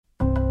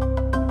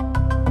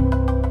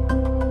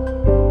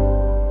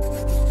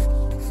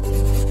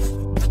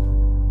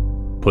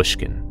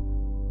Pushkin.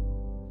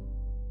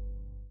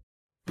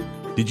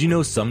 Did you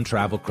know some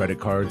travel credit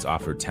cards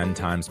offer 10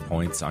 times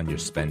points on your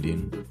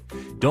spending?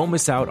 Don't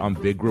miss out on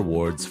big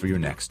rewards for your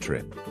next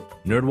trip.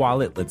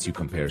 NerdWallet lets you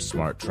compare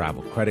smart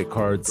travel credit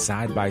cards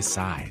side by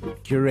side,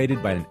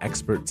 curated by an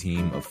expert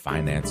team of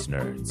finance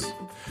nerds.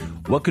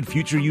 What could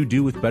future you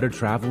do with better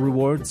travel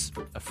rewards?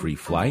 A free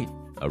flight?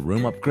 A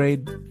room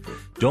upgrade?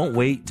 Don't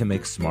wait to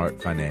make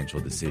smart financial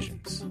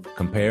decisions.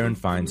 Compare and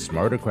find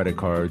smarter credit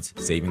cards,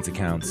 savings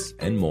accounts,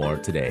 and more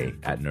today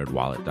at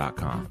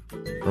nerdwallet.com.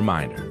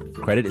 Reminder,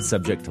 credit is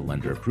subject to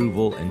lender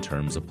approval and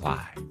terms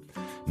apply.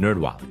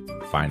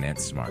 NerdWallet,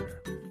 finance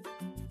smarter.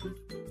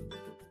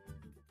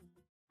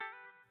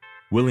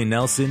 Willie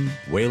Nelson,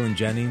 Waylon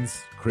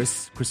Jennings,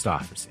 Chris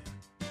Christopherson.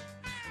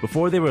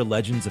 Before they were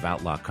legends of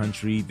outlaw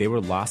country, they were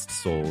lost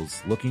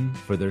souls looking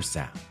for their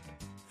sound.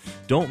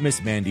 Don't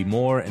miss Mandy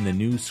Moore and the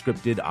new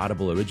scripted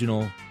Audible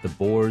original, The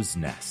Boar's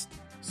Nest,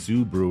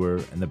 Sue Brewer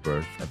and the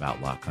Birth of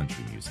Outlaw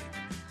Country Music.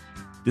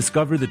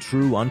 Discover the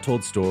true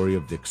untold story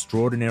of the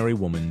extraordinary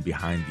woman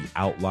behind the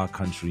outlaw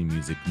country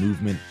music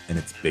movement and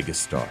its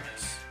biggest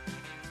stars.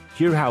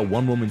 Hear how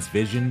one woman's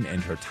vision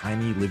and her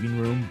tiny living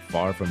room,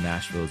 far from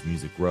Nashville's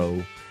Music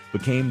Row,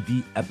 became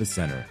the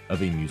epicenter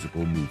of a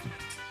musical movement.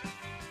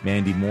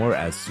 Mandy Moore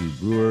as Sue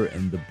Brewer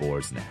in The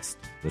Boar's Nest.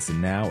 Listen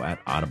now at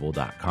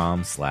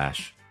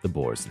audible.com/The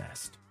Boar's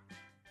Nest.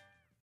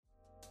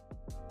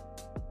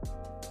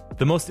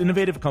 The most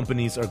innovative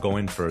companies are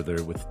going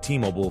further with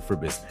T-Mobile for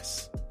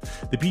Business.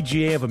 The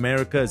PGA of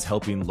America is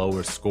helping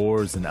lower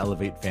scores and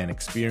elevate fan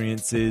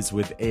experiences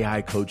with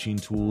AI coaching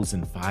tools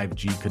and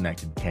 5G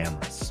connected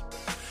cameras.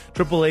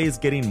 AAA is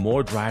getting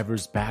more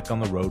drivers back on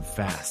the road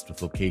fast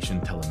with location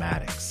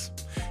telematics.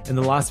 And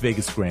the Las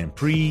Vegas Grand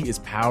Prix is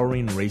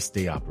powering race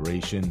day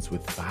operations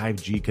with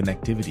 5G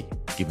connectivity,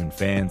 giving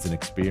fans an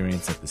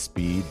experience at the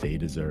speed they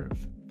deserve.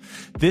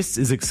 This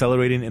is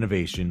accelerating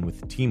innovation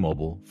with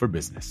T-Mobile for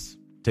Business.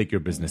 Take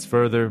your business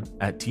further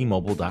at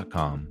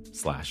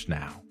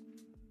T-Mobile.com/now.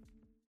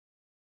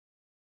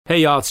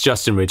 Hey y'all, it's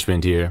Justin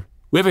Richmond here.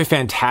 We have a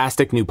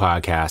fantastic new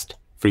podcast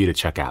for you to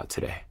check out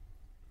today.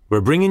 We're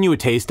bringing you a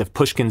taste of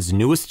Pushkin's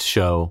newest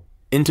show,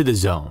 Into the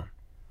Zone,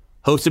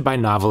 hosted by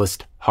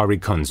novelist Hari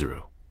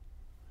Kunzru.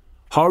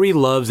 Hari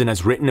loves and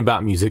has written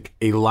about music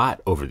a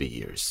lot over the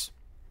years.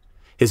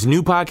 His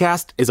new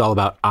podcast is all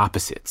about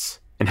opposites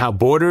and how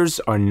borders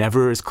are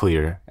never as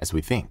clear as we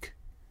think.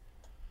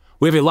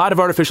 We have a lot of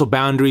artificial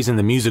boundaries in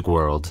the music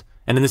world,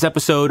 and in this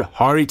episode,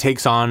 Hari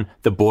takes on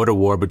the border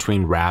war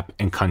between rap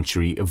and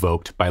country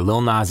evoked by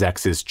Lil Nas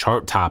X's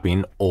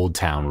chart-topping Old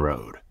Town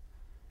Road.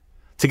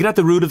 To get at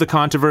the root of the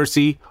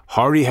controversy,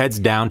 Hari heads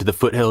down to the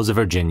foothills of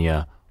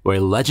Virginia, where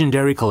a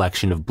legendary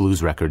collection of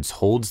blues records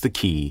holds the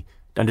key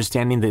to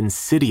understanding the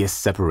insidious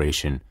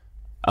separation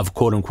of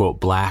quote-unquote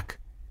black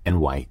and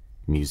white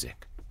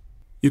music.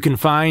 You can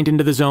find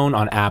Into the Zone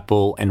on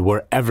Apple and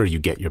wherever you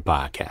get your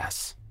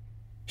podcasts.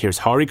 Here's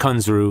Hari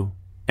Kunzru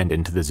and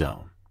Into the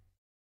Zone.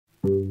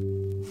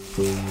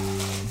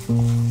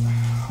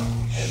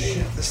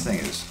 Shit, this thing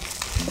is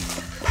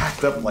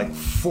packed up like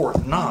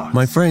Fort Knox.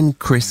 My friend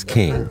Chris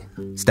King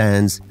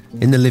stands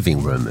in the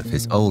living room of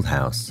his old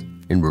house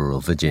in rural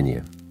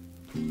Virginia.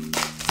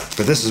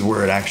 But this is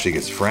where it actually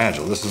gets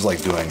fragile. This is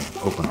like doing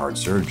open heart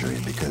surgery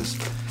because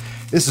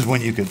this is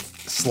when you could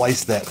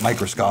slice that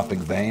microscopic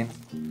vein.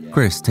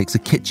 Chris takes a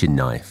kitchen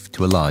knife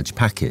to a large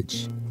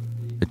package,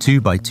 a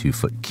 2x2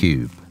 foot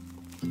cube.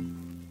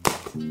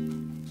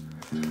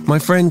 My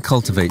friend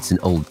cultivates an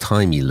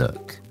old-timey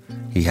look.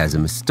 He has a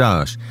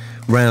moustache,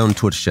 round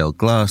tortoiseshell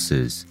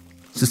glasses,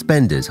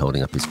 suspenders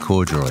holding up his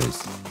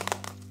corduroys.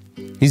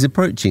 He's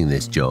approaching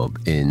this job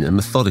in a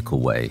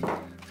methodical way.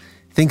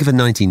 Think of a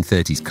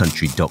 1930s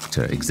country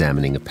doctor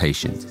examining a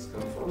patient.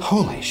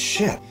 Holy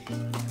shit.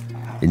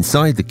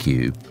 Inside the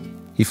cube,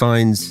 he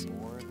finds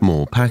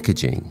more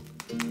packaging,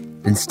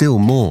 and still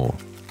more.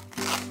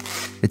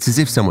 It's as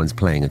if someone's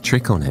playing a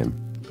trick on him.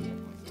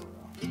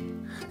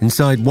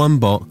 Inside one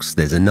box,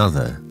 there's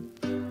another,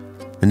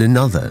 and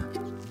another.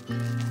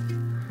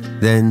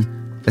 Then,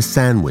 a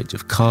sandwich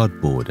of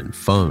cardboard and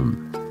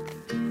foam.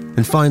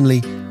 And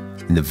finally,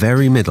 in the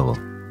very middle,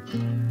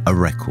 a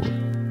record.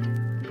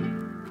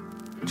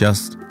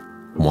 Just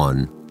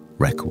one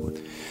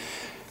record.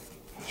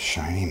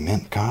 Shiny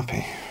mint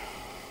copy.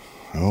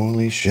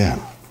 Holy shit.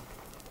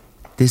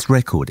 This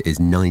record is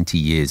 90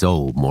 years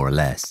old, more or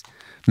less,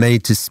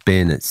 made to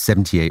spin at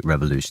 78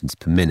 revolutions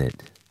per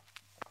minute.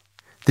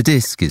 The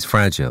disc is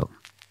fragile.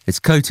 It's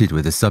coated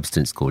with a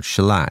substance called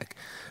shellac,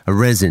 a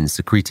resin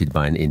secreted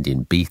by an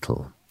Indian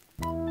beetle.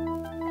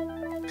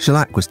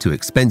 Shellac was too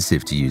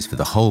expensive to use for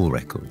the whole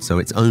record, so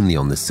it's only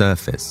on the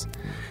surface.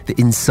 The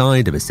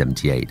inside of a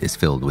 78 is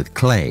filled with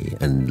clay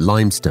and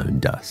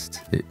limestone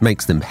dust. It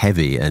makes them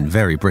heavy and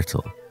very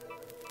brittle.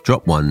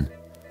 Drop one,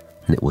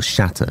 and it will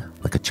shatter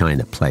like a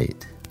china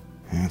plate.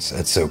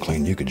 That's so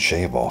clean you could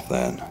shave off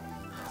that.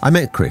 I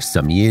met Chris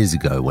some years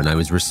ago when I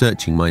was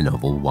researching my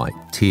novel White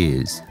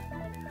Tears.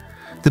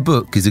 The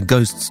book is a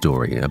ghost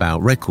story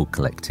about record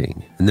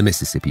collecting and the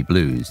Mississippi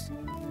Blues.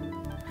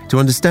 To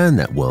understand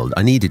that world,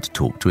 I needed to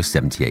talk to a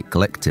 78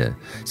 collector,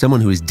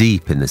 someone who is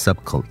deep in the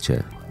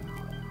subculture.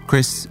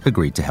 Chris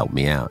agreed to help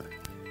me out.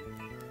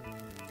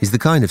 He's the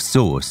kind of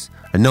source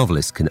a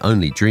novelist can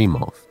only dream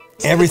of.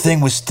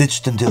 Everything was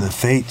stitched into the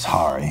fates,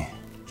 Hari.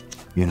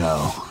 You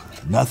know,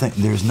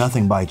 there's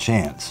nothing by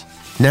chance.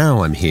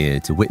 Now I'm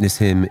here to witness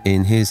him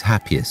in his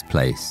happiest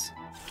place.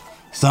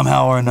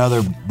 Somehow or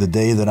another, the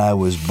day that I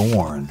was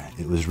born,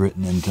 it was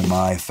written into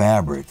my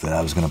fabric that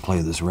I was going to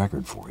play this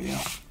record for you.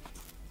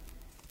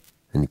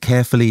 And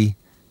carefully,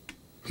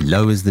 he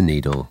lowers the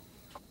needle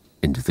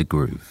into the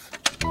groove.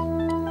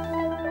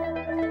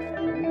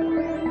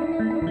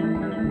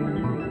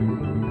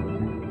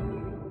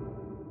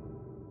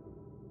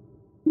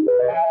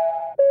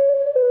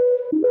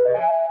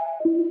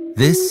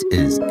 This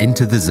is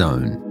Into the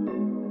Zone,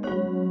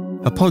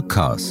 a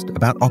podcast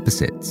about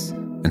opposites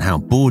and how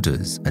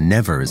borders are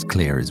never as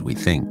clear as we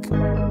think.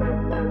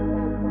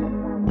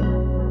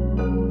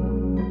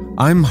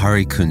 I'm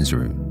Hari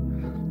Kunzru.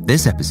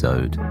 This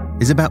episode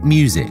is about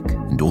music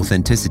and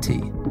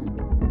authenticity.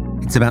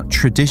 It's about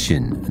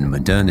tradition and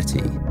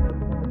modernity.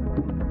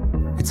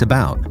 It's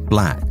about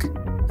black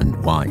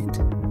and white.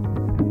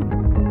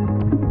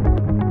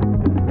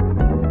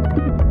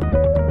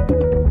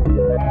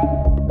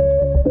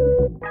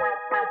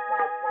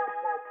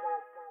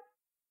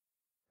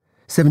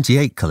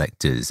 .78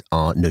 collectors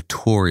are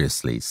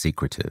notoriously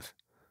secretive.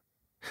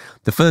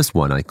 The first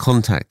one I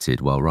contacted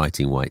while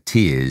writing White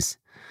Tears,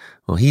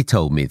 well, he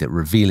told me that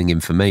revealing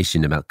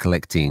information about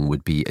collecting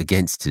would be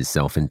against his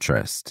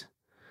self-interest.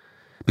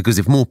 Because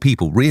if more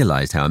people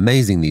realized how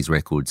amazing these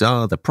records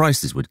are, the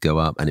prices would go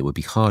up and it would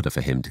be harder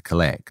for him to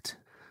collect.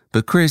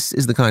 But Chris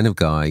is the kind of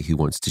guy who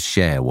wants to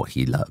share what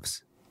he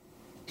loves.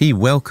 He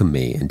welcomed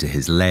me into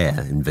his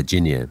lair in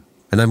Virginia,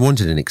 and I've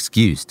wanted an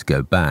excuse to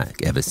go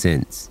back ever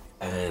since.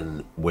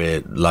 And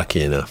we're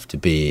lucky enough to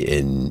be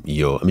in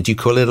your... do you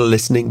call it a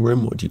listening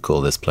room? What do you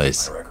call this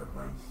place? My record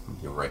room.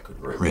 Your record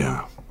room.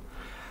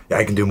 Yeah,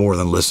 I can do more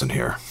than listen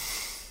here.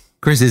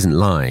 Chris isn't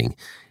lying.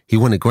 He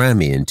won a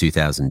Grammy in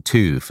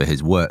 2002 for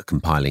his work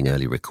compiling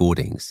early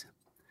recordings.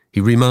 He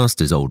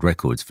remasters old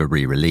records for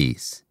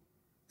re-release.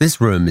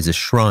 This room is a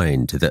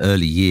shrine to the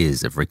early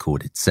years of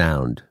recorded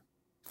sound.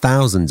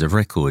 Thousands of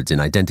records in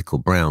identical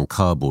brown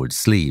cardboard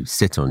sleeves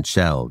sit on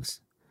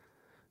shelves.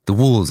 The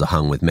walls are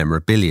hung with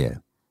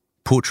memorabilia,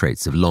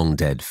 portraits of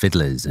long-dead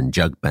fiddlers and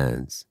jug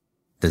bands.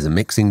 There's a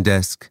mixing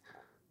desk,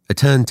 a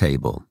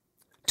turntable,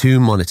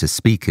 2 monitor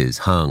speakers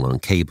hung on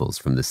cables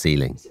from the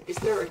ceiling. Is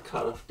there a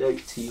cut-off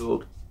date to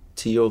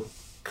your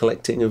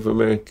collecting of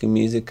American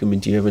music?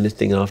 Do you have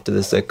anything after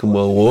the Second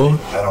World War?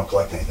 I don't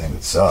collect anything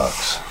that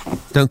sucks.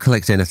 Don't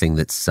collect anything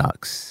that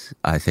sucks.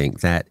 I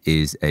think that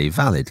is a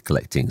valid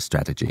collecting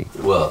strategy.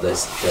 Well,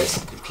 that's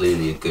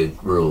clearly a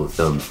good rule of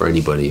thumb for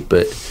anybody,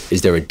 but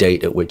is there a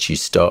date at which you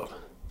stop?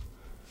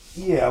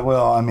 Yeah,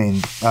 well,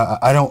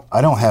 I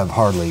don't have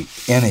hardly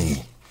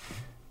any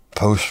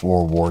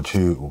post-World War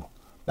II.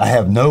 I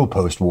have no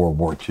post-World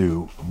War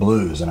II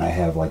blues, and I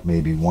have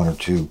maybe 1 or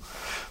 2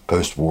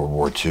 post-World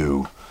War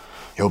II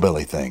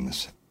hillbilly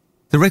things.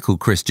 The record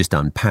Chris just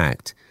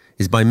unpacked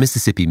is by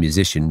Mississippi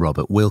musician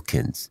Robert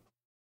Wilkins.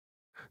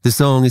 The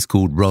song is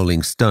called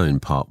Rolling Stone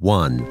Part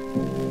 1.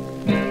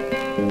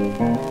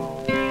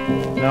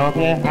 Don't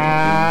care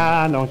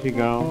how long she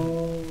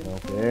gone,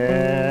 don't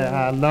care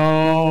how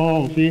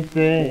long she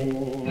stays.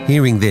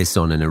 Hearing this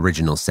on an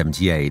original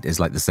 78 is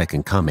like the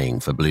second coming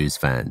for blues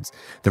fans.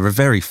 There are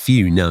very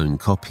few known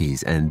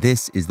copies, and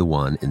this is the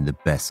one in the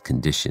best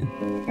condition.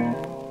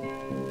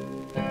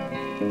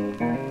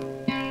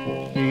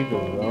 She's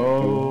a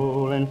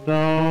rolling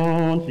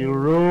stone, she'll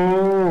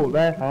roll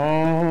back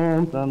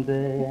home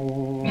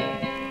someday.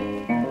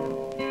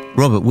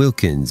 Robert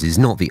Wilkins is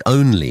not the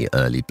only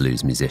early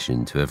blues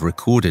musician to have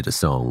recorded a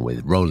song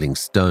with Rolling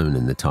Stone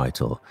in the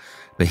title,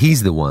 but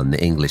he's the one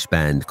the English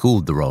band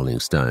called the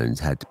Rolling Stones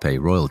had to pay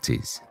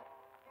royalties.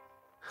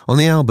 On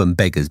the album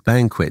Beggar's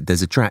Banquet,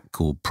 there's a track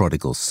called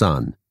Prodigal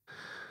Son.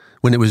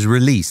 When it was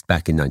released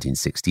back in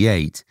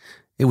 1968,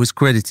 it was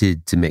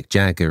credited to Mick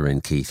Jagger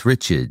and Keith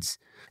Richards.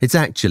 It's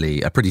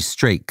actually a pretty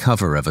straight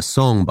cover of a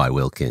song by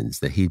Wilkins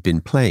that he'd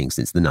been playing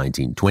since the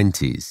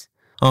 1920s.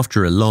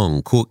 After a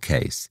long court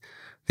case,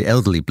 the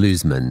elderly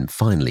bluesman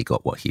finally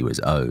got what he was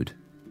owed.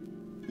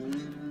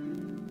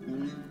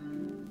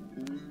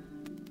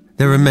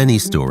 There are many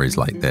stories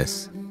like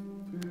this.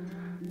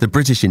 The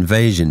British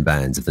invasion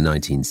bands of the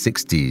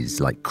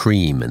 1960s, like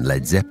Cream and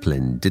Led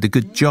Zeppelin, did a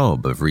good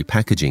job of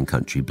repackaging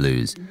country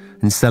blues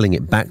and selling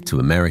it back to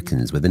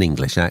Americans with an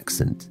English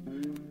accent.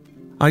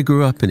 I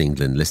grew up in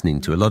England listening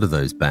to a lot of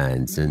those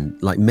bands,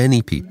 and like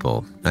many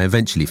people, I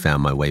eventually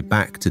found my way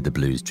back to the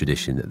blues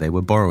tradition that they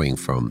were borrowing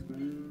from.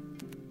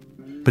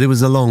 But it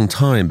was a long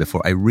time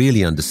before I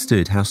really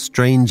understood how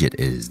strange it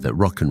is that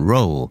rock and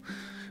roll,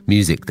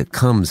 music that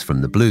comes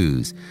from the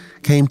blues,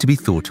 came to be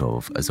thought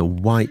of as a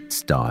white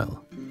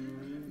style.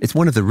 It's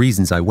one of the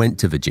reasons I went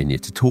to Virginia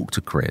to talk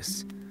to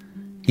Chris.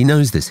 He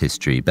knows this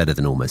history better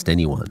than almost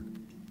anyone.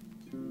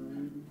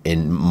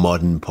 In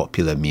modern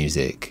popular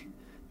music,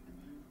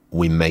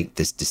 we make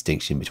this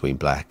distinction between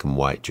black and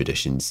white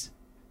traditions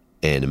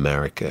in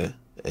America.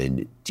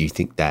 And do you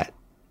think that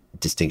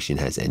distinction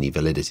has any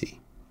validity?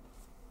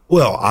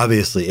 Well,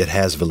 obviously it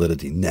has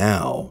validity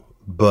now,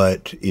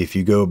 but if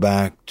you go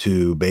back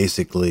to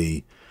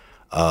basically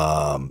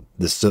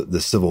the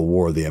Civil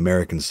War, the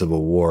American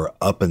Civil War,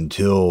 up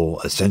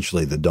until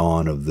essentially the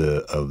dawn of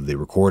the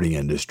recording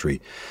industry,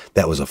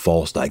 that was a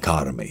false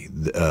dichotomy.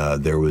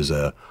 There was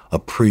a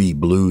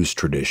pre-blues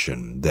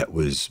tradition that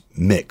was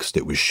mixed.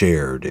 It was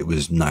shared. It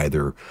was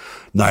neither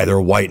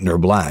white nor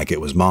black.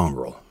 It was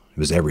mongrel. It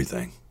was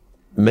everything.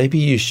 Maybe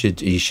you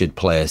should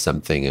play us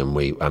something, and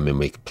we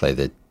could play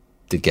the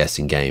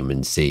guessing game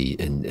and see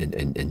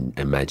and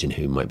imagine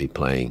who might be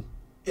playing.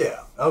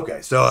 Yeah.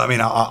 Okay. So, I mean,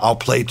 I'll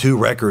play two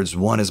records.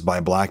 One is by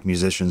black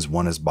musicians.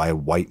 One is by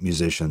white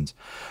musicians.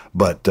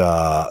 But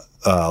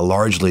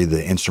largely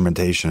the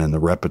instrumentation and the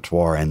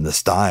repertoire and the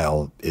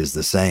style is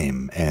the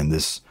same. And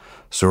this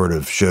sort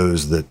of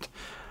shows that,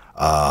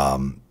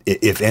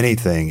 if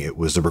anything, it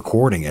was the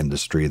recording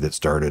industry that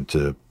started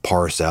to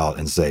parse out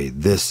and say,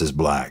 this is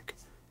black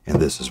and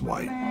this is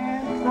white.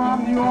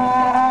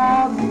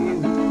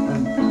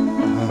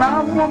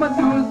 Some woman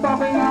doing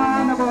something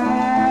I never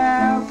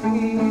have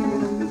seen.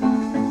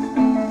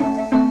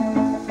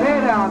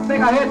 I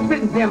think I heard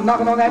spitting Tim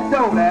knocking on that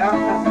door there.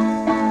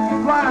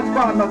 Flying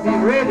squad must be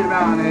ready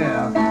around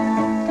here.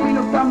 You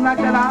know, something like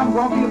that, I'm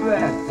gonna be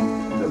that.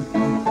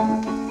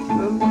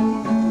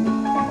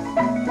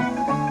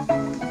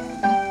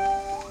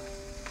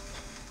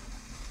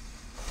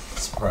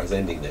 Surprise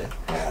ending there.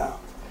 Yeah.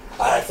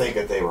 I think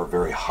that they were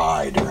very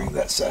high during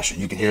that session.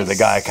 You can hear the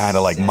guy kind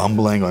of like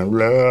mumbling, like,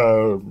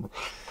 blah.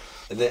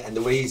 And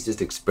the way he's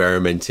just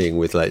experimenting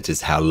with like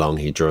just how long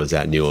he draws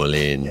out New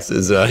Orleans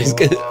as well.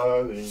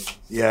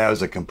 Yeah, it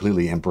was a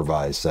completely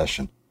improvised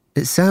session.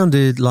 It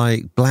sounded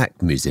like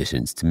black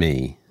musicians to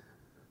me.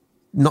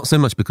 Not so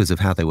much because of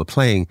how they were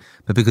playing,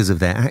 but because of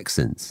their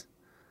accents.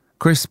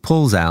 Chris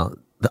pulls out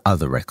the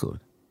other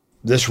record.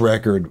 This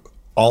record,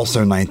 also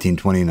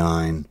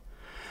 1929,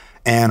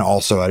 and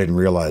also I didn't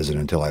realize it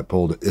until I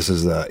pulled it. This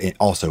is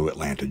also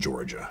Atlanta,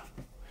 Georgia.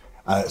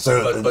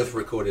 Both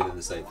recorded in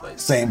the same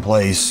place. Same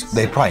place.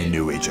 They probably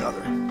knew each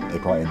other.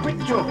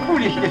 Quit your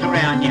foolishness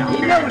around here.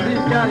 He knows he's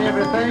got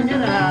everything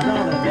in and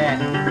all of that.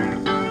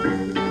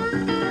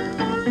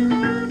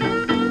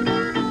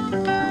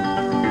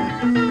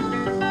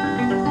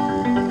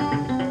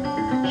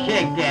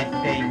 Shake that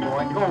thing,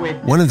 boy. Go with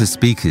it. One of the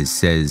speakers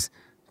says,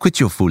 "Quit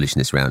your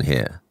foolishness around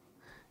here."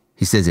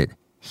 He says it,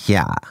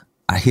 yeah.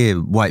 I hear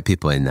white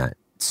people in that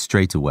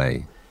straight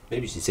away.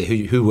 Maybe you should say,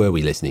 who were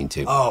we listening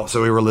to? Oh,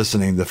 so we were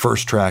listening. The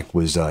first track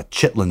was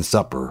Chitlin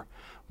Supper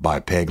by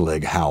Peg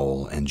Leg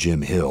Howell and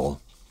Jim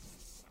Hill.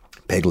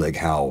 Peg Leg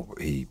Howell,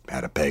 he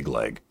had a peg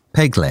leg.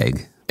 Peg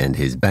Leg and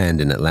his band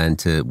in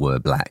Atlanta were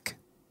black,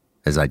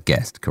 as I'd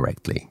guessed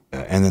correctly.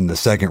 And then the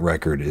second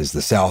record is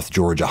the South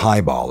Georgia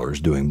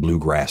Highballers doing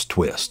Bluegrass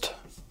Twist.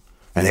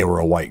 And they were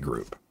a white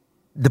group.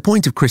 The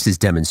point of Chris's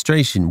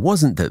demonstration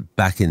wasn't that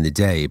back in the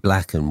day,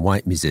 black and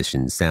white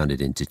musicians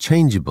sounded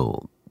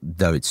interchangeable,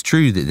 though it's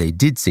true that they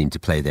did seem to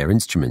play their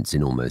instruments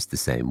in almost the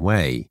same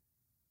way.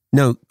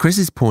 No,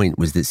 Chris's point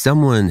was that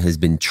someone has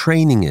been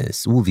training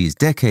us all these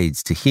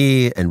decades to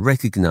hear and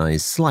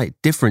recognize slight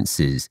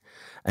differences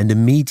and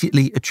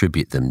immediately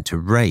attribute them to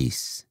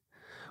race.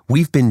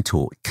 We've been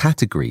taught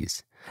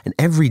categories, and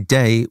every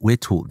day we're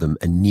taught them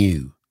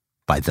anew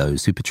by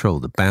those who patrol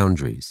the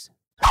boundaries.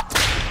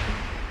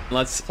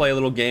 Let's play a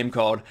little game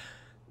called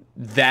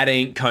That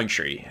Ain't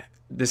Country.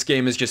 This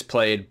game is just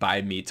played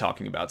by me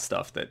talking about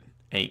stuff that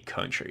ain't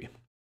country.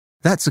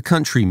 That's a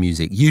country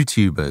music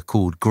YouTuber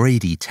called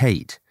Grady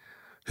Tate,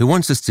 who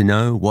wants us to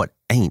know what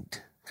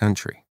ain't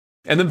country.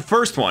 And the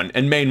first one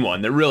and main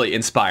one that really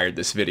inspired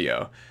this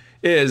video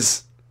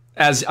is,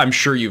 as I'm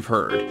sure you've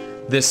heard,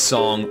 this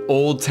song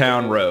Old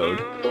Town Road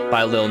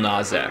by Lil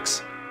Nas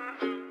X.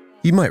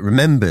 You might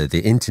remember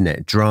the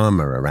internet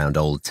drama around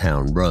Old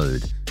Town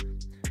Road.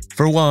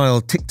 For a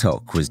while,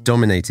 TikTok was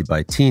dominated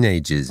by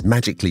teenagers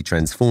magically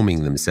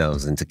transforming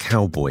themselves into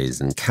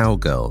cowboys and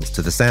cowgirls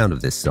to the sound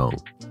of this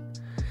song.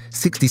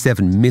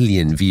 67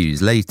 million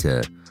views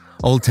later,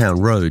 Old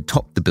Town Road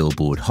topped the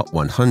Billboard Hot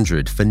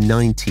 100 for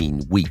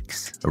 19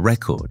 weeks, a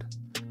record.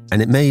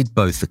 And it made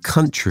both the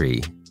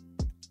country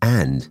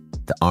and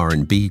the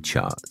R&B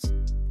charts.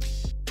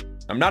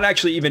 I'm not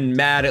actually even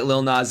mad at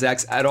Lil Nas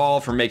X at all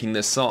for making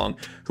this song.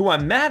 Who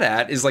I'm mad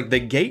at is like the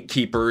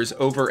gatekeepers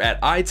over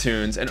at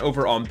iTunes and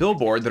over on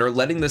Billboard that are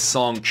letting this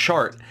song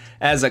chart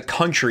as a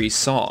country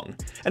song.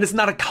 And it's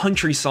not a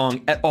country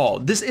song at all.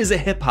 This is a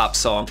hip hop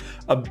song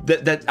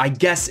that I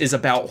guess is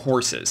about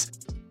horses.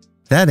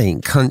 That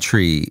Ain't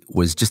Country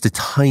was just a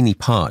tiny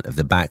part of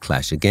the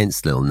backlash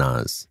against Lil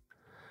Nas.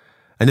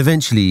 And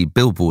eventually,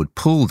 Billboard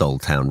pulled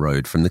Old Town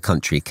Road from the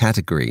country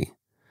category.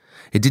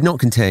 It did not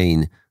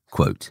contain,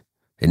 quote,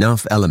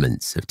 enough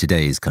elements of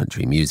today's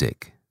country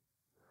music.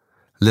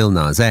 Lil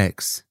Nas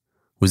X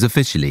was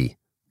officially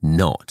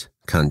not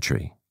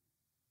country.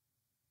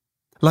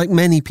 Like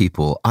many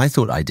people, I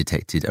thought I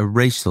detected a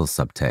racial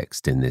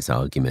subtext in this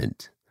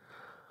argument.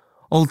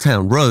 Old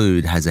Town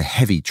Road has a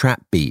heavy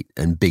trap beat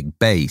and big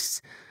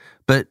bass,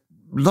 but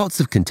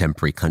lots of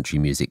contemporary country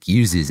music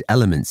uses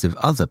elements of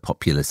other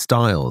popular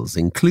styles,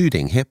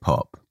 including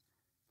hip-hop.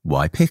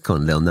 Why pick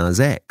on Lil Nas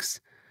X?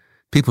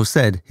 People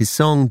said his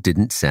song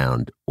didn't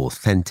sound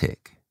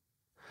authentic.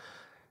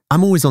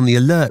 I'm always on the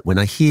alert when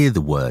I hear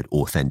the word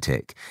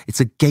authentic. It's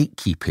a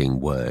gatekeeping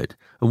word,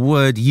 a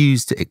word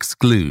used to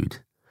exclude.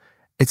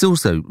 It's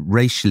also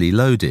racially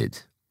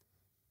loaded.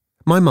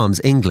 My mum's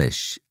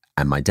English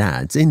and my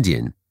dad's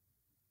Indian.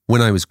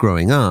 When I was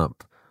growing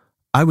up,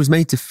 I was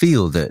made to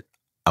feel that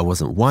I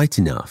wasn't white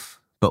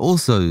enough, but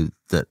also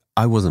that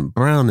I wasn't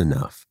brown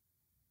enough.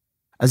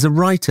 As a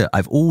writer,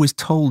 I've always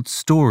told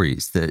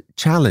stories that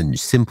challenge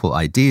simple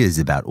ideas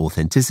about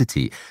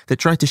authenticity, that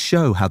try to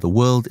show how the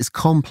world is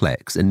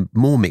complex and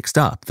more mixed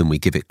up than we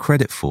give it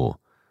credit for.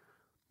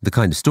 The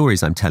kind of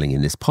stories I'm telling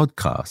in this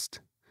podcast.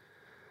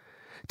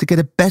 To get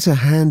a better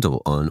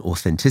handle on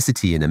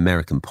authenticity in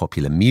American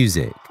popular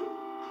music,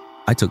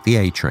 I took the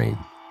A train.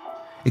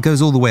 It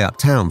goes all the way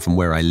uptown from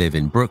where I live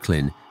in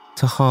Brooklyn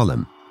to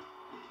Harlem.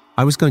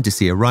 I was going to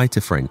see a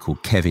writer friend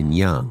called Kevin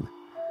Young.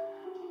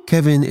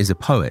 Kevin is a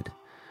poet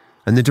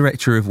and the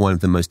director of one of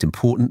the most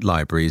important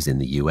libraries in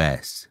the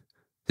US,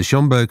 the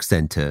Schomburg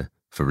Center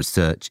for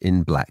Research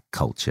in Black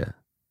Culture.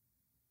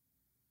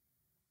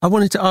 I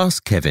wanted to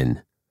ask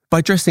Kevin,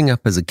 by dressing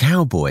up as a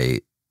cowboy,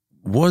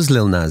 was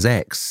Lil Nas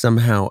X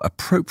somehow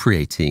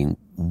appropriating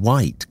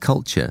white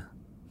culture?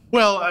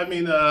 Well, I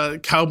mean,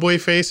 cowboy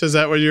face, is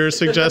that what you're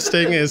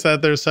suggesting? Is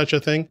that there's such a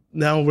thing?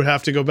 Now we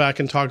have to go back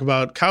and talk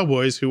about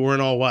cowboys who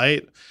weren't all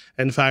white.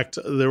 In fact,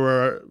 there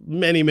were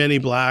many, many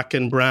black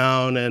and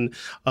brown and,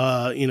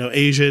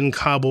 Asian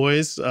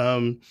cowboys.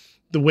 The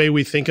way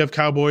we think of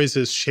cowboys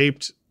is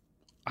shaped,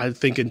 I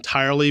think,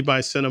 entirely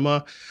by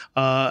cinema.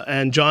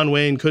 And John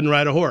Wayne couldn't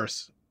ride a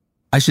horse.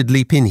 I should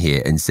leap in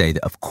here and say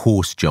that of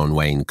course John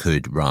Wayne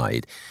could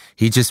ride.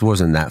 He just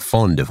wasn't that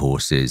fond of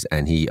horses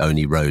and he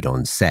only rode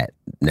on set,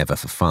 never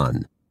for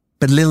fun.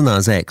 But Lil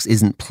Nas X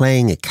isn't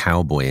playing a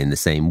cowboy in the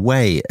same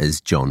way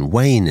as John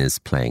Wayne is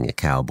playing a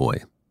cowboy.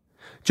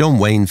 John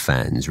Wayne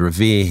fans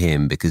revere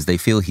him because they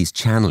feel he's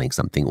channeling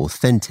something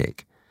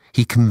authentic.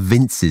 He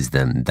convinces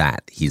them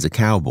that he's a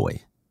cowboy.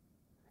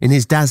 In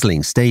his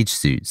dazzling stage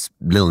suits,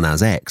 Lil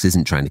Nas X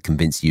isn't trying to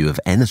convince you of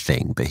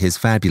anything but his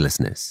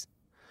fabulousness.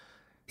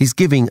 He's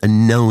giving a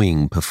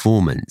knowing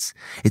performance.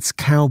 It's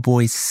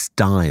cowboy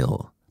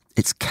style.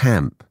 It's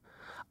camp.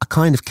 A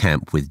kind of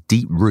camp with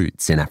deep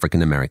roots in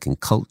African American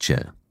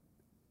culture.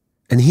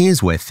 And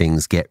here's where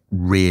things get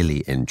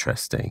really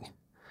interesting.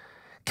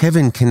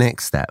 Kevin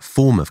connects that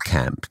form of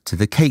camp to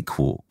the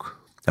cakewalk,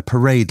 a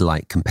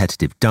parade-like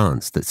competitive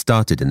dance that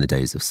started in the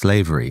days of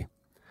slavery.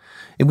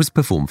 It was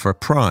performed for a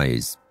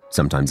prize,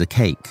 sometimes a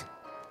cake.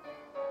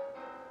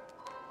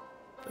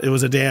 It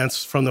was a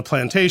dance from the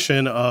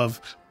plantation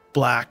of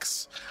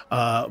blacks,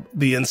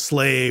 the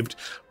enslaved,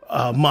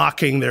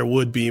 mocking their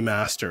would-be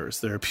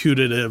masters, their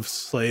putative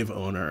slave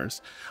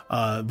owners,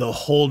 the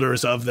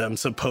holders of them,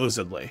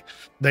 supposedly.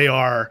 They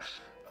are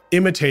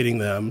imitating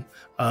them,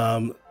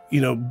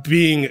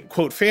 being,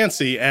 quote,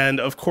 fancy. And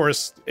of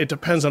course, it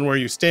depends on where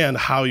you stand,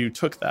 how you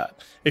took that.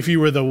 If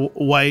you were the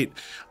white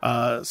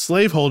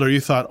slaveholder, you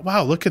thought,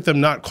 wow, look at them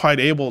not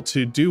quite able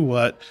to do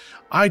what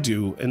I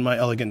do in my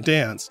elegant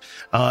dance.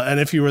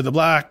 And if you were the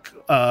black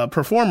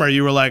performer,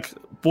 you were like,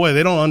 boy,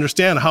 they don't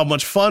understand how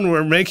much fun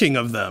we're making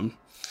of them,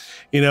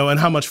 and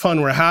how much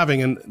fun we're having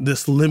in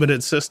this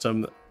limited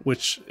system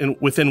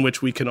within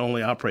which we can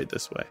only operate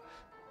this way.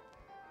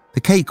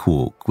 The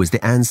cakewalk was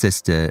the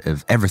ancestor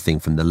of everything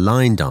from the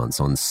line dance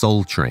on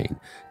Soul Train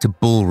to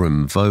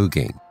ballroom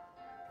voguing.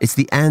 It's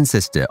the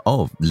ancestor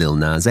of Lil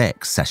Nas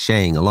X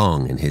sashaying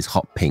along in his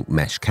hot pink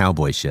mesh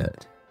cowboy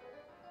shirt.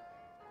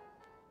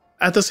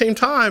 At the same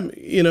time,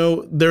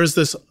 there's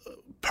this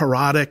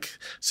parodic,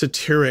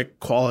 satiric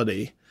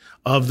quality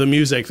of the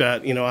music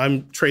that,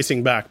 I'm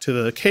tracing back to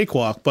the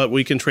cakewalk, but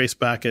we can trace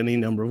back any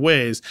number of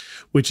ways,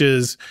 which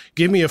is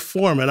give me a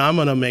form and I'm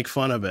going to make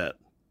fun of it.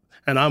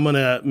 And I'm going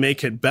to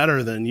make it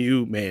better than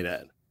you made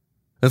it.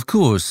 Of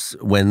course,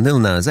 when Lil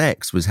Nas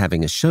X was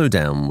having a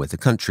showdown with the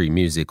country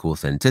music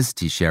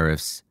authenticity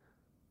sheriffs,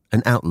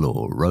 an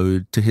outlaw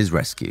rode to his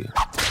rescue.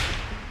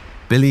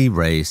 Billy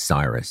Ray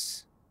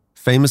Cyrus,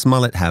 famous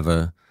mullet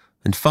haver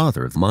and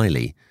father of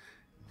Miley,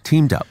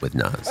 teamed up with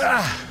Nas.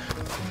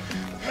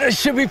 It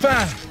should be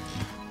fine.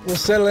 We'll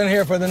settle in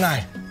here for the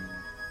night.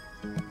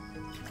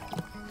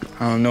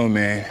 I don't know,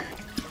 man.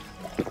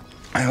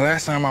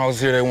 Last time I was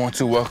here, they weren't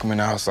too welcoming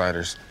to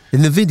outsiders.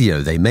 In the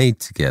video they made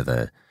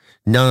together,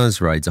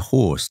 Nas rides a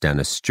horse down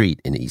a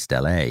street in East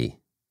LA.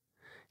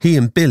 He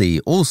and Billy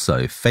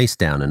also face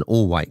down an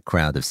all-white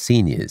crowd of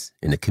seniors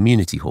in a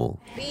community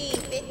hall.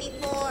 B54.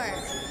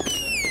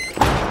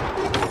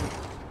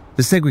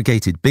 The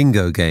segregated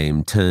bingo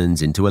game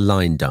turns into a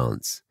line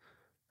dance,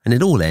 and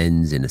it all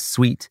ends in a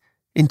sweet,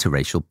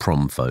 interracial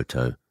prom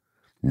photo.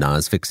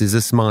 Nas fixes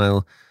a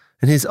smile,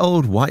 and his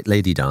old white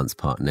lady dance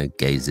partner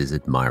gazes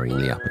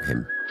admiringly up at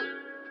him.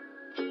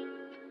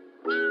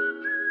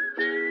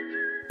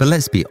 But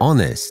let's be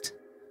honest,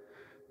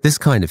 this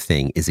kind of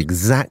thing is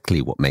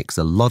exactly what makes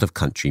a lot of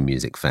country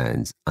music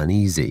fans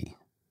uneasy.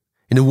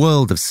 In a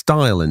world of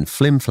style and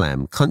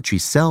flim-flam, country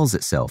sells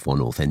itself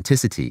on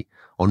authenticity,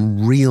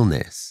 on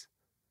realness.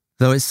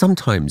 Though it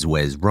sometimes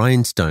wears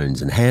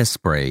rhinestones and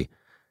hairspray,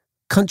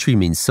 country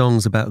means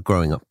songs about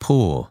growing up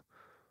poor,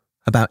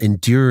 about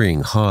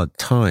enduring hard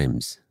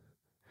times.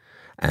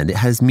 And it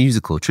has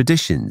musical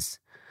traditions.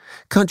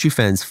 Country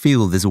fans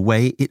feel there's a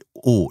way it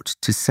ought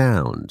to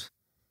sound.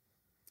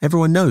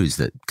 Everyone knows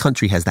that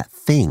country has that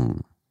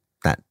thing,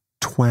 that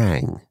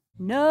twang.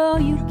 No,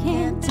 you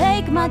can't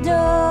take my door.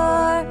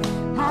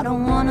 I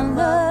don't wanna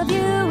love you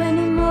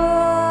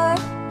anymore.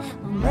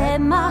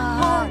 Let my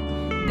heart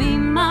be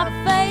my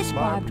face.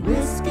 Barbed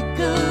whiskey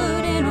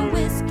good and a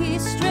whiskey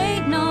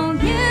straight. No,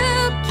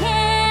 you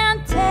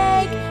can't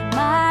take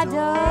my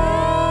door.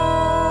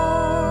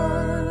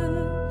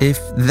 If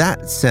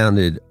that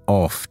sounded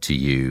off to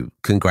you,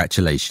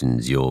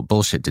 congratulations, your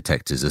bullshit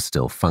detectors are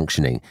still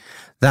functioning.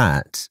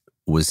 That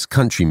was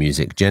country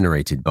music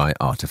generated by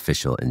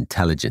artificial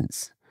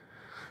intelligence.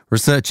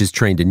 Researchers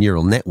trained a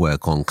neural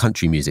network on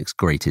country music's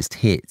greatest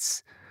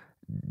hits.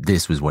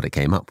 This was what it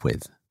came up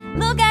with.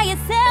 Look at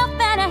yourself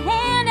and a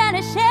hand and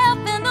a shelf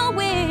in the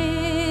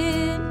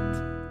wind.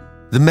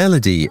 The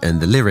melody and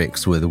the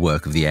lyrics were the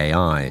work of the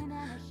AI.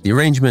 The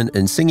arrangement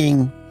and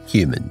singing,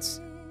 humans.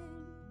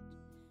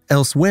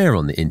 Elsewhere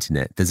on the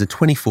internet, there's a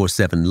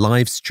 24/7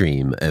 live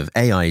stream of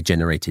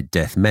AI-generated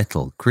death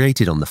metal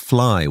created on the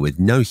fly with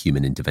no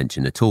human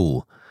intervention at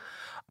all.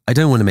 I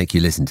don't want to make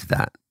you listen to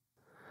that.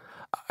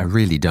 I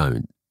really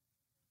don't.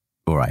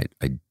 All right,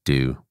 I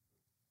do.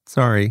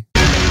 Sorry.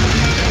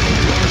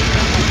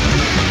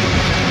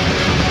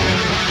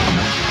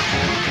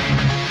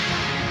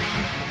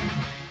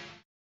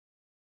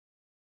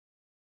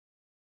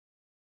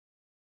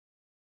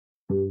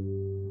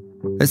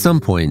 At some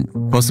point,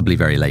 possibly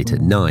very late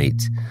at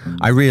night,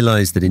 I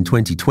realized that in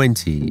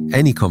 2020,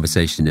 any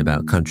conversation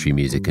about country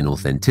music and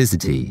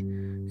authenticity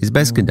is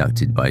best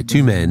conducted by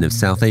two men of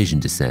South Asian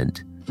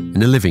descent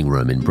in a living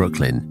room in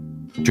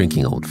Brooklyn,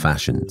 drinking old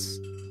fashions.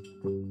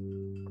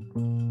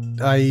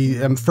 I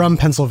am from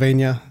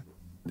Pennsylvania,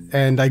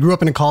 and I grew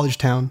up in a college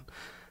town.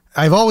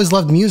 I've always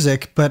loved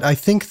music, but I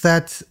think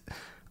that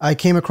I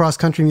came across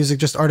country music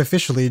just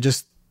artificially,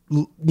 just,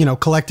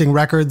 collecting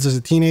records as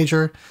a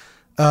teenager,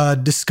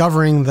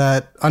 discovering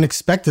that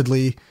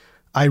unexpectedly,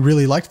 I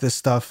really liked this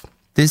stuff.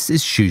 This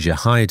is Shuja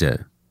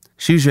Haider.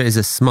 Shuja is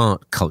a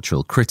smart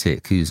cultural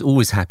critic who's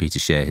always happy to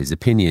share his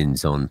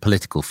opinions on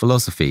political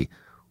philosophy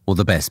or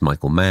the best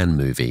Michael Mann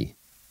movie.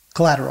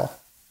 Collateral.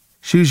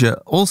 Shuja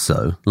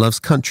also loves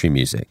country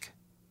music.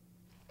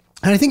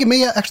 And I think it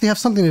may actually have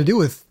something to do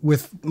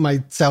with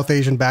my South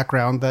Asian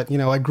background that,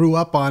 I grew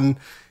up on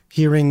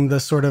hearing the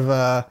sort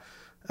of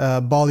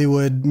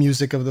Bollywood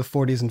music of the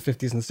 40s and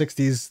 50s and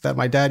 60s that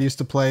my dad used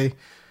to play.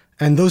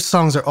 And those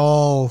songs are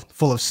all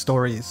full of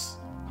stories.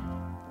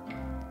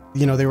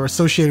 They were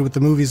associated with the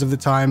movies of the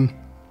time.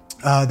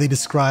 They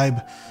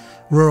describe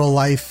rural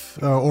life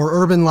or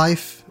urban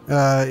life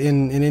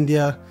in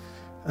India.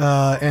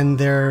 And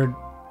they're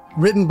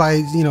written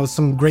by,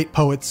 some great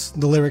poets,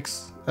 the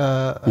lyrics.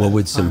 What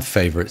would some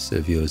favorites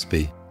of yours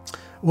be?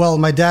 Well,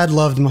 my dad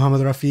loved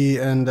Muhammad Rafi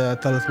and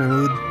Talat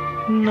Mahmood.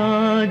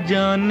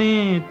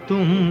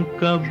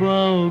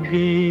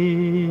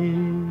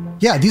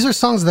 Yeah, these are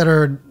songs that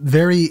are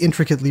very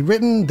intricately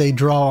written. They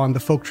draw on the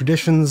folk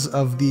traditions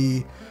of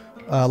the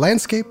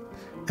landscape.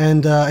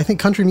 And I think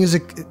country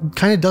music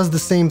kind of does the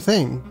same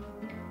thing.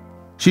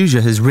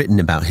 Shuja has written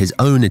about his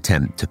own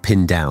attempt to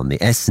pin down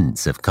the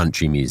essence of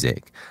country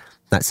music,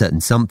 that certain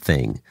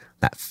something,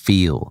 that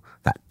feel,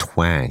 that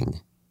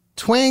twang.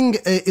 Twang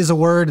is a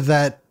word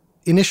that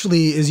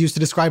initially is used to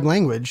describe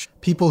language.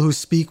 People who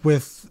speak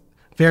with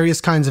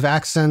various kinds of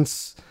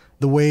accents,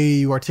 the way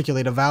you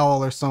articulate a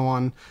vowel or so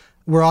on,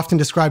 were often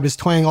described as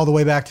twang all the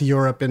way back to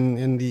Europe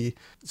in the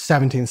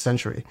 17th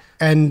century.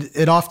 And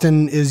it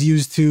often is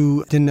used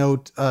to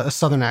denote a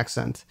southern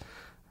accent,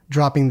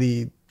 dropping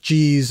the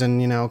G's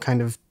and,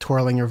 kind of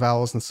twirling your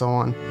vowels and so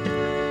on.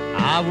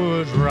 I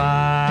was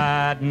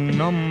riding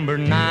number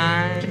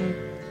 9,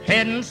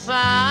 heading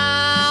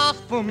south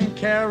from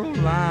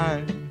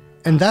Caroline.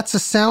 And that's a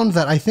sound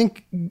that I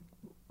think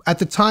at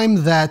the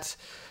time that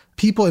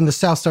people in the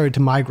South started to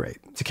migrate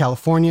to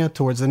California,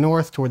 towards the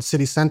North, towards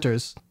city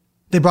centers,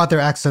 they brought their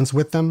accents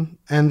with them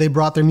and they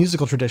brought their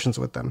musical traditions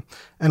with them.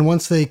 And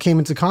once they came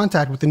into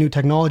contact with the new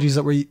technologies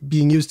that were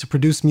being used to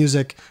produce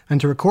music and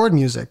to record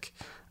music,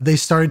 they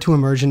started to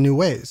emerge in new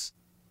ways.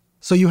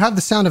 So you have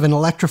the sound of an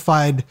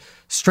electrified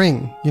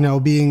string,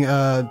 being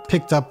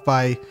picked up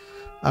by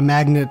a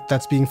magnet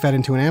that's being fed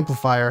into an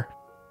amplifier.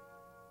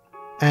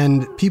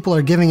 And people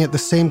are giving it the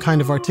same kind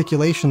of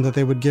articulation that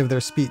they would give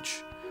their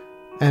speech.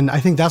 And I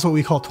think that's what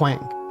we call twang.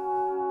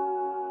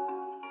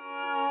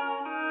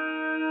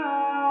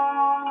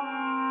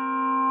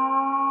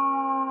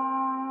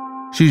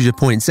 Shuja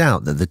points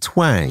out that the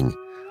twang,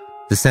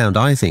 The sound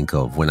I think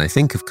of when I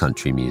think of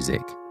country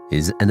music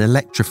is an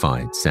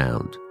electrified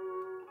sound.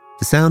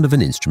 The sound of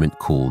an instrument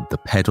called the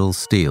pedal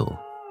steel.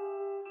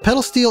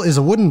 Pedal steel is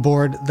a wooden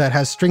board that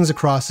has strings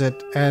across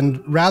it,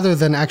 and rather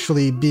than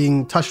actually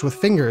being touched with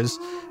fingers,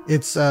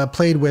 it's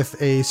played with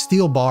a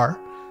steel bar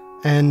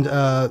and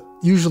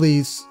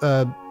usually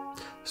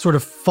sort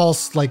of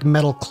false like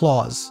metal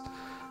claws.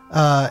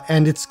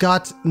 And it's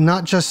got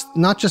not just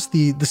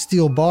the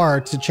steel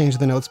bar to change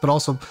the notes, but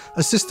also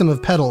a system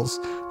of pedals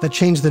that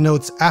change the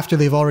notes after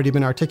they've already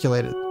been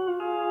articulated.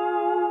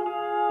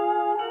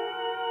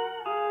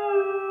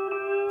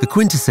 The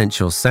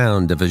quintessential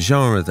sound of a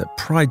genre that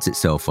prides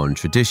itself on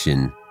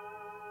tradition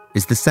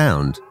is the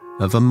sound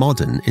of a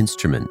modern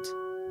instrument.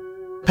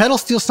 Pedal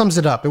steel sums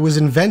it up. It was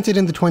invented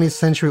in the 20th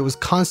century. It was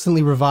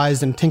constantly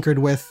revised and tinkered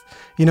with.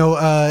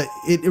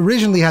 It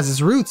originally has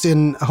its roots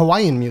in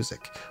Hawaiian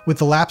music with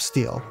the lap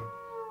steel.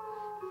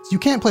 You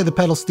can't play the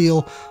pedal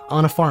steel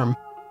on a farm.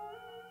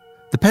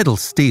 The pedal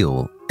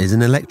steel is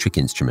an electric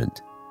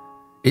instrument.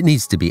 It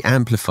needs to be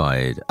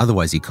amplified,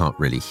 otherwise you can't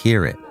really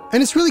hear it.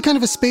 And it's really kind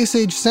of a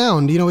space-age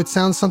sound. It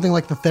sounds something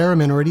like the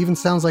theremin, or it even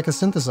sounds like a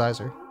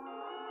synthesizer.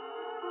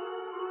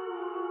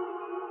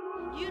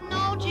 You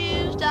know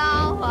just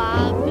how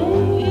I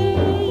feel.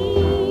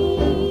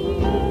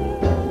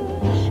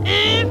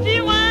 If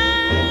you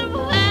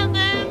ever had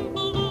them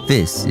blues.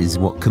 This is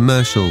what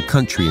commercial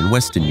country and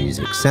western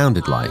music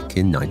sounded like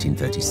in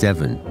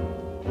 1937.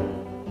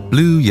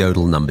 Blue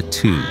Yodel No.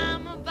 2,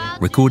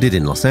 recorded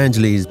in Los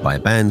Angeles by a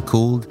band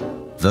called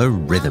The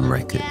Rhythm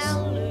Wreckers.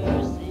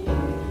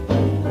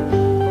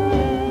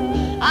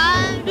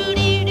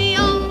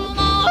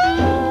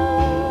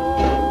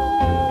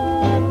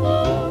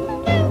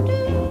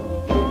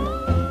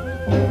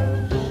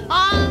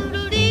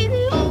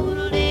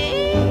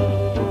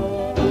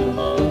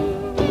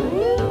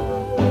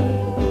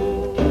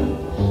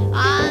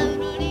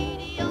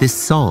 This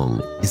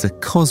song is a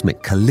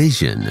cosmic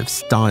collision of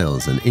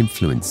styles and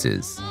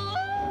influences.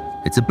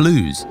 It's a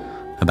blues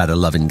about a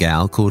loving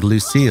gal called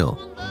Lucille.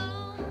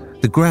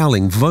 The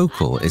growling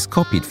vocal is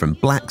copied from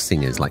black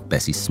singers like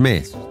Bessie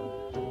Smith.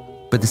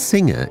 But the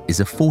singer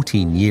is a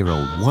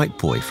 14-year-old white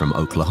boy from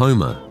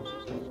Oklahoma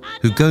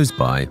who goes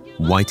by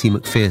Whitey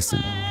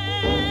McPherson.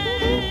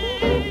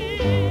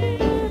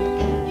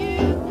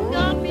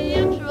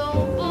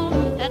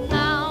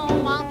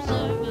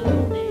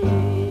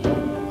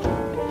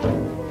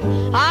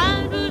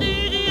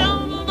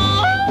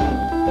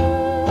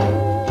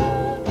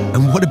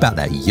 And what about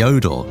that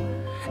yodel?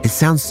 It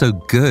sounds so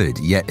good,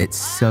 yet it's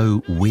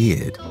so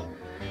weird.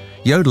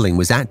 Yodeling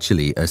was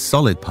actually a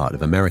solid part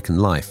of American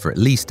life for at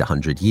least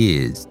 100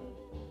 years.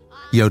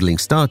 Yodeling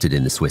started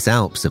in the Swiss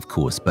Alps, of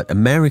course, but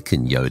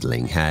American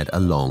yodeling had a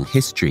long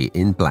history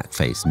in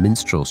blackface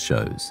minstrel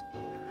shows.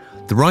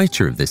 The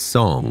writer of this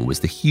song was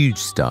the huge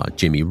star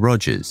Jimmie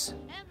Rodgers.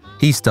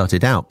 He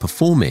started out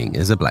performing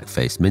as a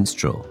blackface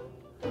minstrel.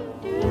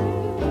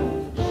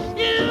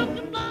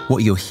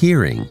 What you're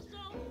hearing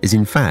is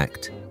in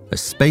fact a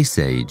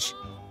space-age,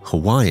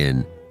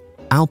 Hawaiian,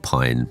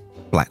 alpine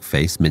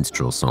blackface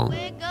minstrel song.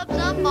 Wake up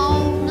some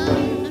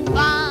morning and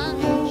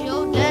find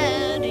your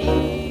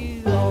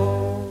daddy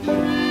home.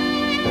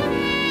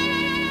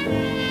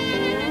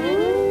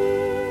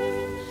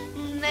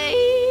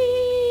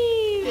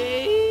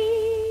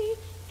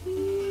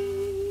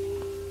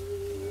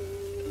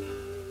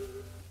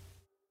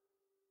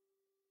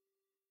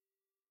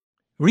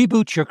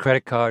 Reboot your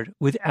credit card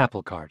with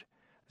Apple Card,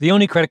 the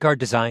only credit card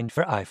designed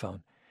for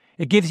iPhone.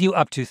 It gives you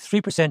up to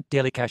 3%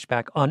 daily cash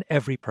back on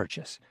every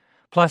purchase.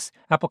 Plus,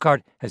 Apple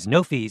Card has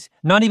no fees,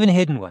 not even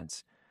hidden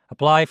ones.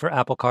 Apply for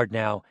Apple Card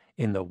now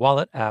in the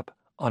Wallet app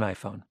on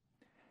iPhone.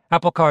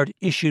 Apple Card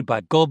issued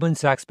by Goldman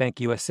Sachs Bank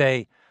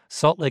USA,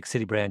 Salt Lake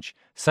City branch,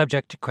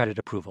 subject to credit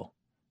approval.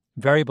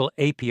 Variable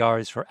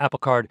APRs for Apple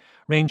Card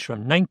range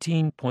from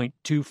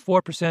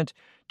 19.24%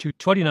 to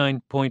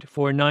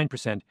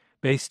 29.49%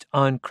 based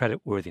on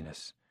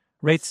creditworthiness.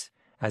 Rates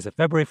as of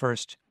February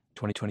 1st,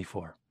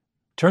 2024.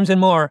 Terms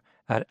and more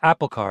at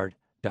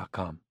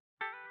applecard.com.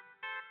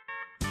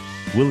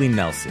 Willie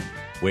Nelson,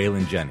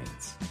 Waylon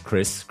Jennings,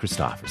 Chris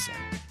Christopherson.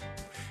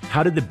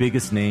 How did the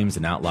biggest names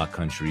in outlaw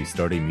country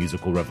start a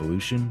musical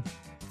revolution?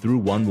 Through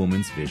one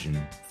woman's vision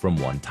from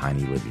one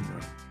tiny living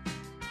room.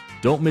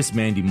 Don't miss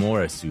Mandy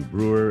Moore as Sue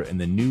Brewer in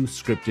the new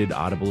scripted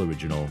Audible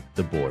original,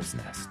 The Boar's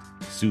Nest,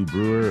 Sue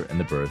Brewer and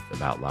the Birth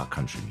of Outlaw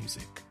Country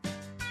Music.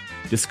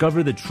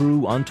 Discover the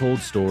true, untold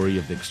story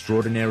of the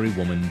extraordinary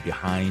woman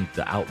behind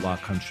the outlaw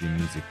country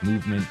music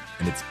movement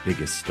and its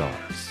biggest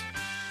stars.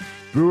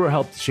 Brewer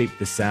helped shape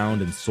the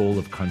sound and soul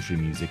of country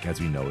music as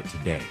we know it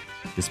today,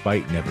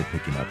 despite never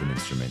picking up an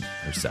instrument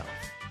herself.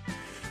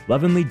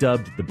 Lovingly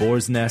dubbed The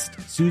Boar's Nest,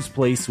 Sue's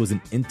place was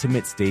an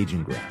intimate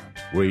staging ground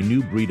where a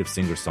new breed of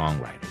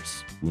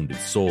singer-songwriters, wounded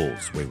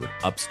souls, wayward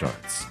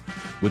upstarts,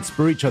 would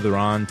spur each other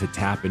on to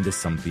tap into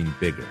something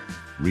bigger,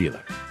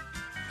 realer.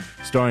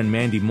 Starring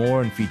Mandy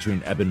Moore and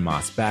featuring Eben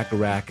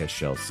Moss-Bacharach as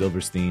Shel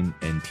Silverstein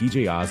and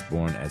TJ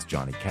Osborne as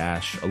Johnny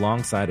Cash,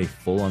 alongside a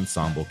full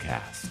ensemble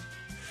cast.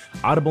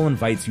 Audible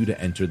invites you to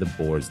enter the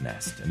boar's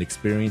nest and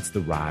experience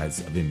the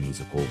rise of a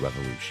musical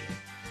revolution.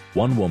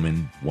 One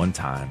woman, one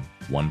time,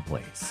 one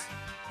place.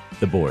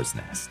 The Boar's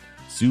Nest,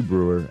 Sue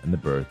Brewer and the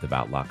birth of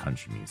outlaw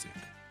country music.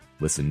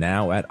 Listen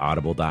now at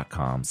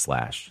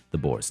audible.com/The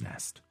Boar's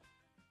Nest.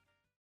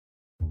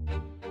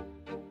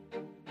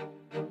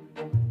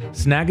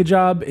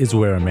 Snagajob is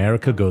where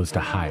America goes to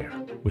hire,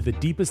 with the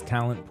deepest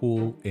talent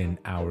pool in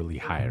hourly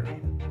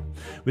hiring.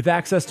 With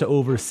access to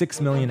over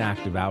 6 million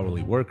active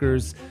hourly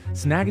workers,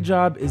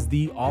 Snagajob is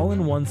the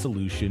all-in-one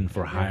solution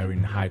for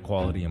hiring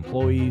high-quality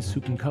employees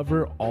who can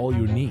cover all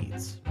your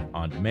needs.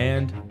 On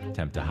demand,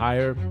 temp to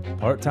hire,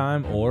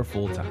 part-time or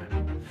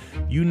full-time.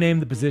 You name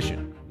the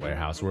position: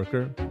 warehouse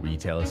worker,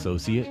 retail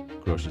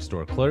associate, grocery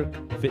store clerk,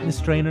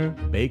 fitness trainer,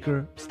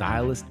 baker,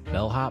 stylist,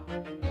 bellhop,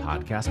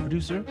 podcast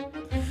producer.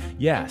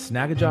 Yeah,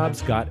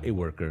 Snagajob's got a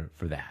worker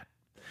for that.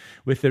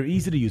 With their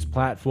easy-to-use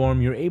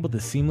platform, you're able to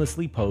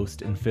seamlessly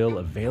post and fill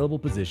available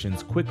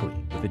positions quickly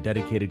with a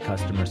dedicated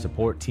customer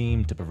support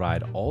team to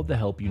provide all the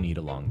help you need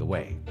along the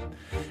way.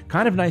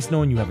 Kind of nice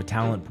knowing you have a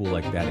talent pool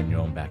like that in your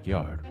own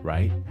backyard,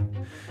 right?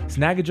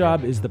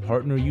 Snagajob is the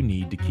partner you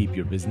need to keep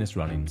your business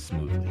running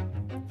smoothly.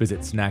 Visit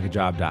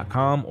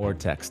snagajob.com or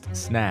text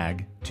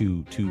SNAG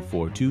to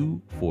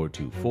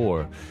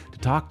 242-424 to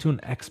talk to an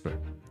expert.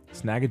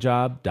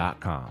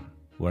 Snagajob.com,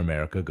 where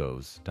America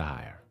goes to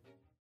hire.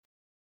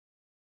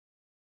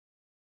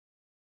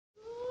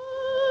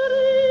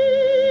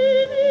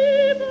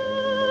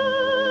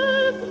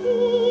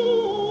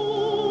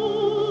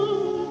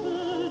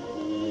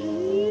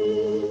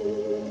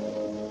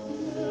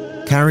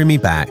 Carry me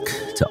back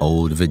to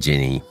old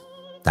Virginia.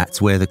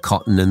 That's where the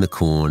cotton and the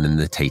corn and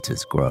the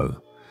taters grow.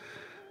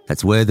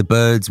 That's where the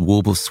birds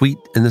warble sweet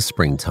in the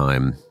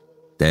springtime.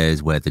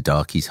 There's where the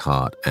darkie's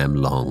heart am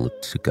longed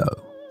to go.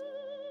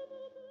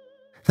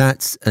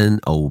 That's an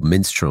old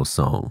minstrel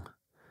song.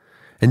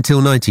 Until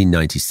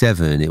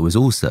 1997, it was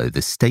also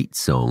the state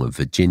song of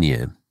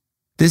Virginia.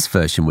 This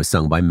version was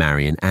sung by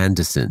Marian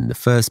Anderson, the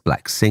first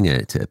black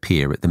singer to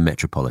appear at the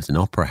Metropolitan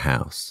Opera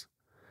House.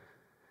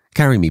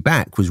 Carry Me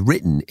Back was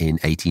written in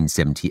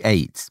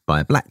 1878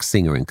 by a black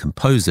singer and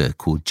composer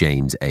called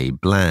James A.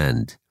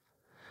 Bland.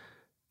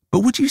 But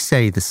would you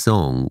say the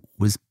song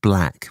was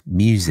black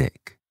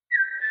music?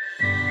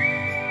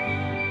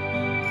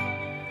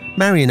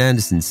 Marian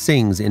Anderson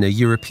sings in a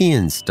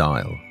European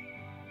style,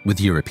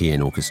 with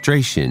European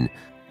orchestration,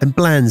 and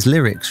Bland's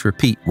lyrics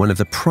repeat one of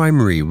the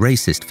primary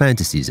racist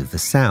fantasies of the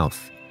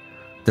South,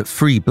 that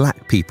free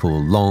black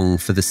people long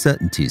for the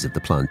certainties of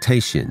the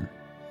plantation,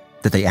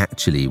 that they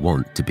actually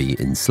want to be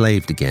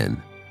enslaved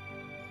again.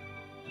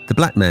 The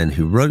black man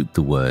who wrote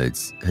the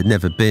words had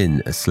never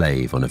been a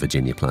slave on a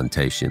Virginia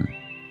plantation.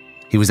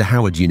 He was a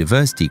Howard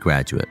University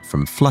graduate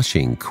from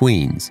Flushing,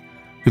 Queens,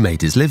 who made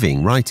his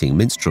living writing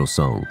minstrel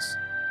songs.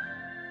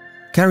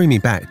 Carry Me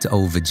Back to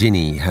Old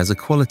Virginia has a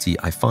quality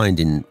I find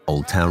in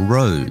Old Town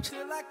Road,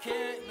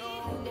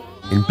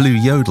 in Blue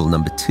Yodel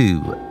No.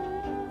 2,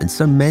 and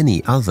so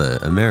many other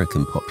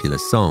American popular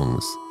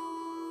songs.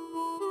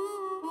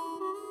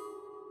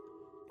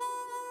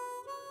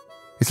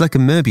 It's like a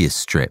Möbius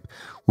strip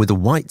with a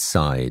white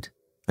side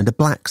and a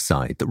black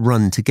side that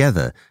run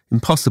together,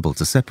 impossible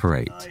to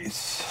separate.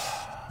 Nice.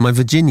 My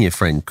Virginia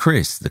friend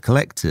Chris, the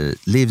collector,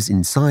 lives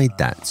inside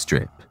that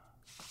strip.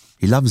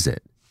 He loves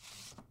it.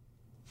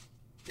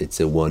 It's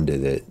a wonder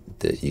that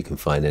you can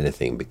find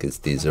anything, because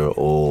these are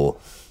all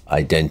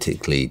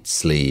identically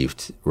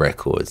sleeved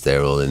records.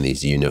 They're all in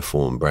these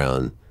uniform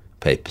brown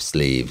paper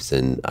sleeves.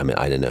 And I mean,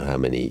 I don't know how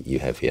many you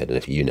have here. I don't know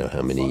if you know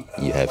how many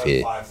you have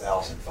here.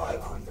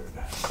 5,500.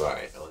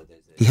 Right.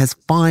 He has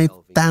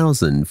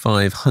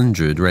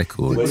 5,500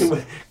 records.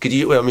 Could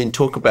you,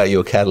 talk about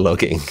your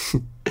cataloging.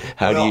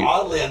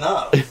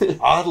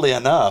 Oddly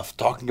enough,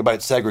 talking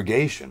about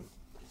segregation.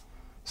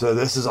 So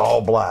this is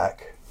all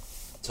black.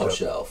 Top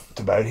shelf.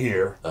 It's about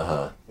here.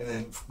 Uh-huh. And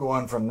then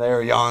going from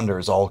there yonder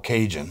is all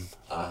Cajun.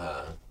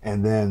 Uh-huh.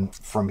 And then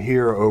from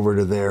here over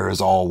to there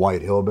is all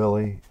white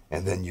hillbilly.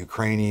 And then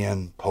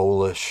Ukrainian,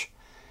 Polish,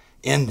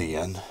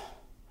 Indian,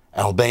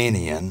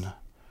 Albanian,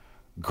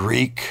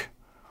 Greek,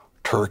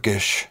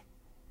 Turkish,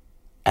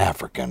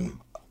 African,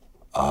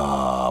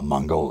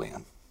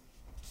 Mongolian.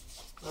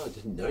 Oh, I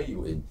didn't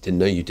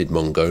know you did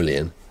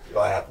Mongolian.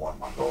 I have one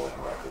Mongolian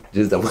record.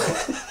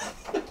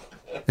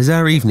 As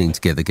our evening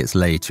together gets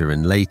later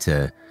and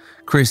later,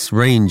 Chris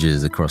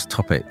ranges across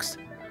topics,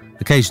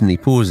 occasionally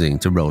pausing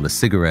to roll a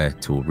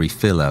cigarette or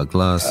refill our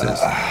glasses.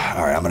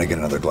 All right, I'm going to get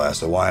another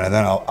glass of wine, and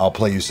then I'll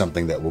play you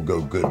something that will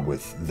go good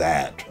with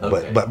that.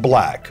 Okay. But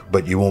black,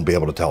 but you won't be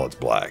able to tell it's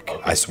black.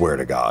 Okay. I swear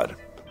to God.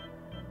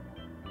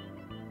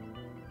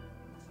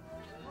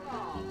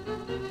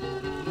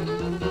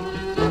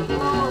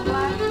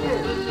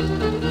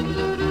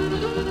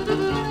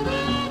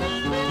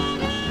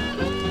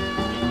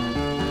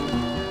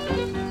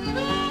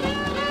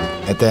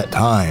 At that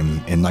time,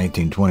 in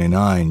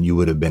 1929, you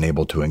would have been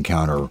able to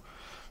encounter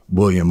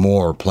William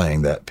Moore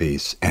playing that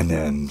piece, and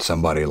then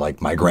somebody like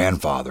my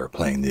grandfather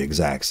playing the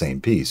exact same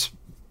piece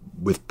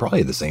with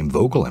probably the same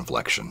vocal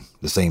inflection,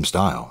 the same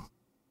style.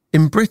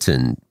 In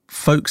Britain,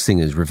 folk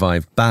singers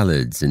revived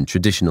ballads and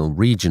traditional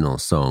regional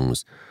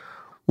songs,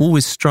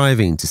 always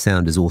striving to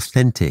sound as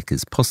authentic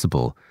as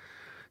possible,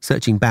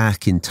 searching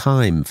back in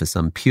time for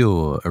some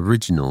pure,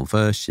 original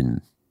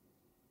version.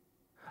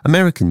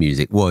 American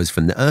music was,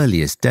 from the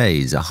earliest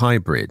days, a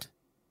hybrid.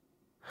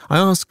 I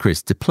asked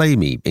Chris to play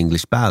me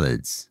English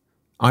ballads,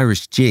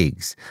 Irish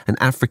jigs, and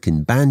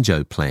African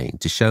banjo playing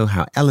to show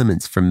how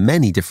elements from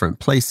many different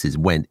places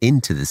went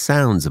into the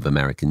sounds of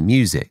American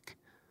music,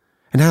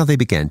 and how they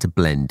began to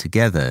blend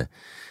together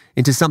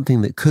into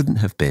something that couldn't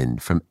have been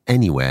from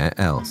anywhere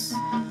else.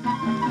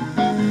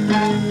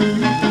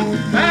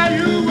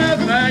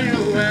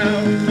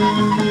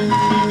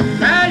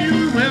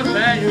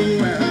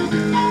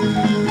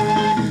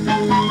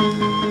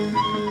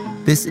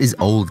 This is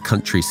Old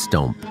Country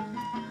Stomp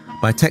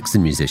by a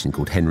Texan musician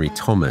called Henry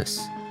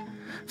Thomas.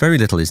 Very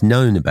little is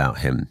known about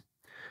him.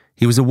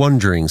 He was a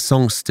wandering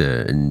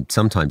songster and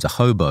sometimes a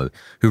hobo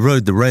who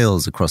rode the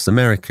rails across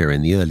America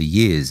in the early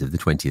years of the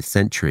 20th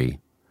century.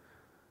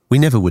 We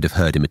never would have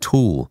heard him at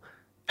all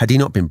had he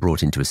not been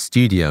brought into a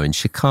studio in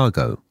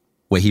Chicago,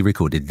 where he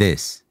recorded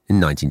this in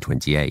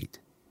 1928.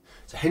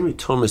 So Henry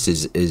Thomas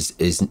is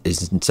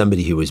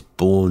somebody who was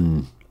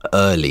born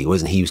early,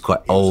 wasn't he? He was quite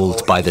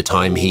old by the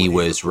time he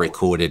was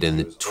recorded in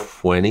the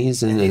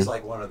 20s. And he's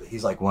like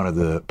one of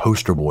the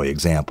poster boy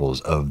examples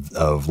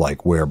of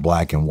like where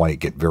black and white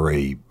get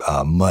very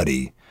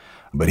muddy.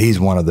 But he's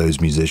one of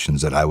those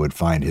musicians that I would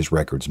find his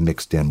records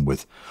mixed in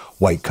with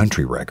white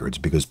country records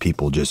because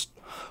people just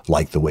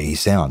liked the way he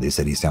sounded. They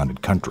said he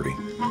sounded country.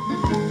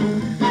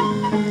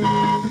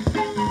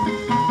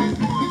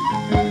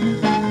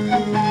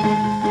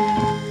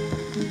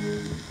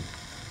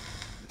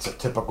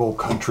 Typical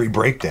country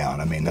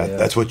breakdown. I mean,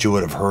 that's what you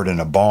would have heard in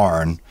a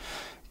barn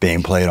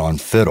being played on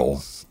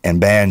fiddle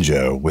and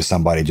banjo with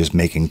somebody just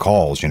making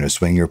calls,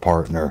 swing your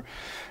partner.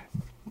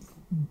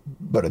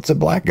 But it's a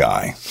black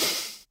guy.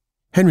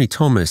 Henry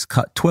Thomas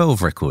cut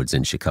 12 records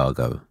in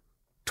Chicago,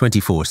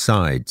 24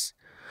 sides,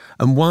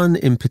 and one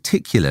in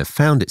particular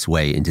found its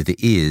way into the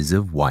ears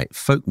of white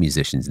folk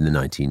musicians in the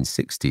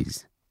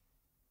 1960s.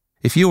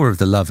 If you're of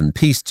the Love and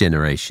Peace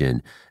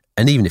generation,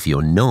 and even if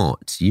you're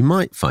not, you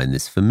might find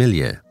this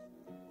familiar.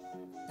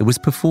 It was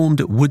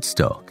performed at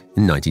Woodstock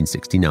in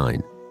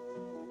 1969.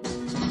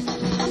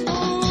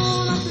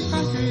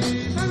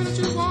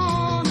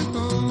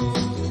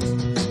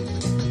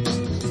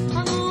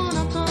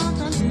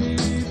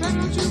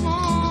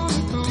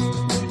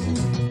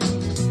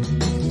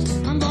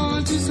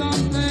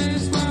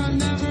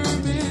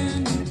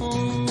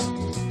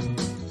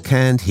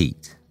 Canned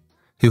Heat,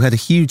 who had a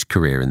huge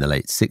career in the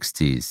late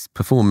 60s,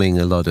 performing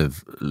a lot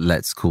of,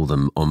 let's call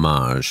them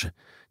homage,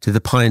 to the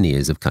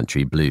pioneers of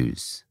country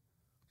blues.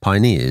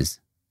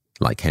 Pioneers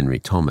like Henry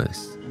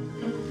Thomas.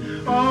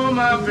 Oh,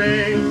 my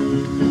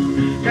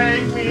babe,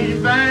 take me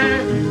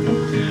back.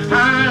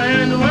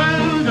 High in the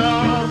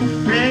window,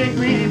 take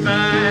me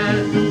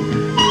back.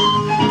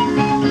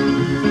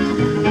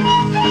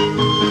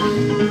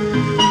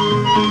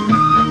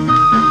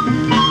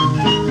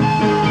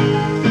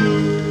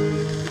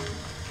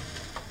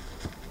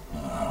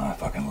 I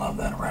fucking love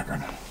that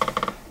record.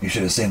 You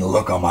should have seen the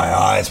look on my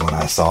eyes when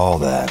I saw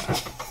that.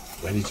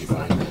 When did you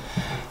find it?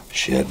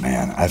 Shit,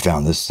 man. I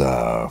found this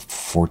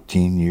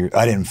 14 years.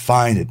 I didn't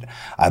find it.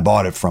 I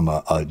bought it from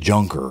a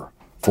junker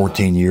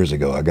 14 years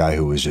ago, a guy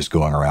who was just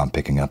going around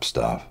picking up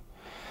stuff.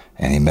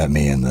 And he met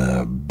me in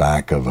the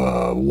back of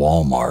a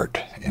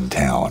Walmart in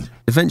town.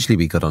 Eventually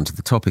we got onto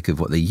the topic of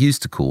what they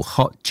used to call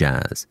hot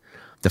jazz,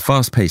 the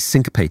fast-paced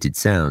syncopated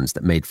sounds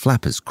that made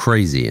flappers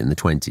crazy in the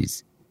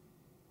 20s.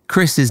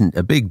 Chris isn't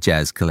a big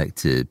jazz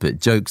collector, but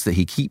jokes that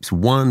he keeps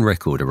one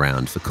record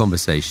around for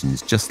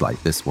conversations just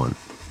like this one.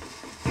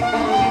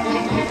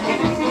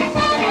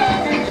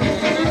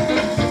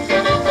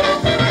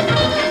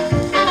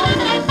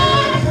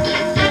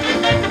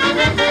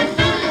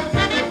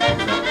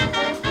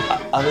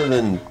 Other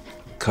than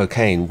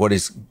cocaine, what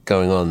is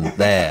going on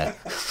there?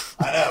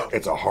 I know.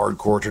 It's a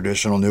hardcore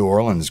traditional New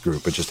Orleans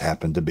group. It just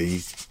happened to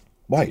be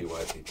white.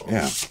 People.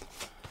 Yeah.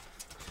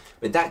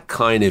 But that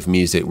kind of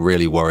music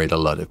really worried a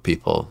lot of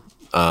people,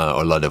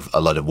 or a lot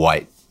of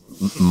white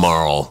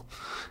moral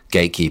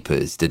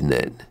gatekeepers, didn't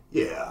it?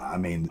 Yeah, I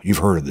mean, you've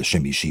heard of the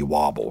Shimmy She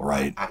Wobble,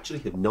 right? I actually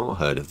have not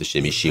heard of the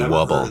Shimmy She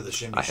Wobble.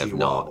 I have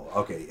not.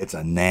 Okay, it's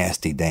a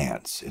nasty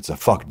dance. It's a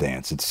fuck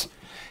dance.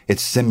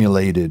 It's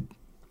simulated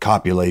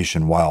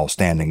copulation while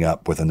standing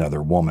up with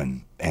another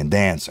woman and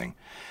dancing.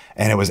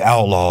 And it was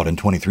outlawed in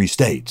 23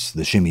 states,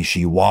 the Shimmy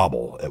She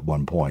Wobble at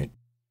one point.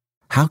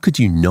 How could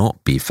you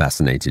not be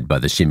fascinated by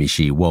the Shimmy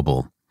She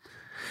Wobble?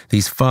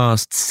 These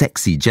fast,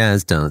 sexy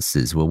jazz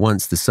dances were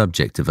once the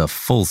subject of a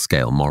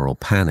full-scale moral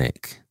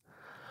panic.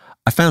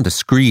 I found a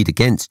screed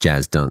against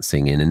jazz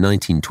dancing in a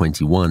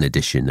 1921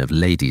 edition of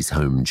Ladies'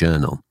 Home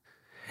Journal.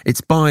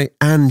 It's by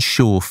Anne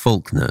Shaw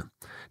Faulkner,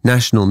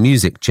 National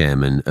Music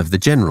Chairman of the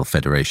General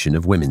Federation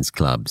of Women's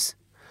Clubs.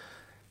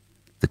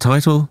 The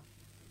title?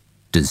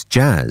 Does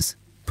Jazz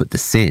Put the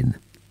Sin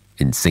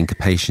in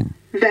Syncopation?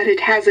 That it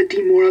has a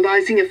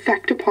demoralizing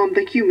effect upon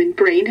the human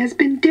brain has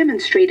been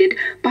demonstrated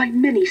by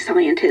many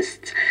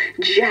scientists.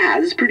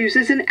 Jazz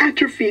produces an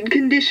atrophied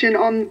condition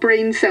on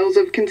brain cells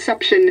of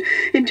conception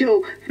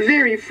until,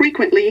 very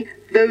frequently,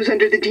 those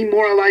under the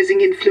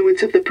demoralizing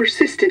influence of the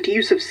persistent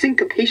use of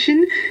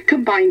syncopation,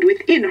 combined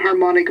with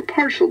inharmonic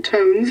partial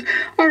tones,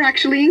 are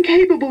actually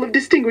incapable of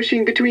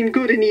distinguishing between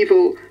good and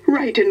evil,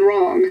 right and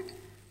wrong.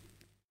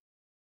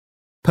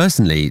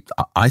 Personally,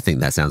 I think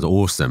that sounds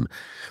awesome.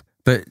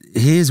 But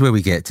here's where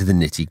we get to the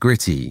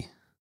nitty-gritty.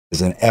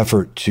 It's an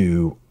effort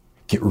to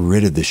get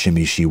rid of the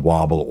shimmy, she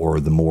wobble, or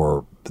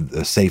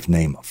the safe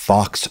name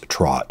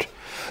foxtrot.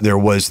 There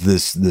was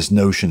this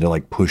notion to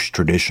like push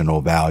traditional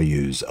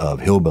values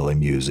of hillbilly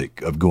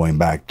music, of going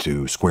back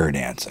to square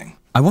dancing.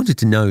 I wanted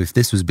to know if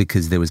this was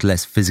because there was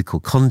less physical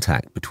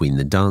contact between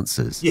the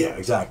dancers. Yeah,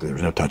 exactly. There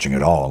was no touching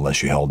at all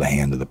unless you held the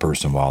hand of the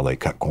person while they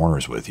cut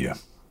corners with you.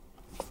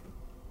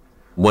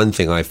 One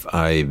thing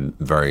I'm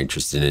very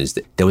interested in is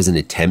that there was an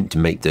attempt to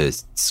make the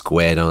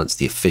square dance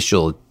the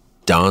official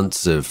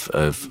dance of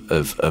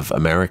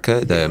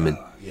America.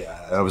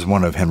 That was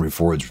one of Henry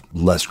Ford's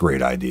less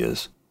great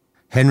ideas.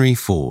 Henry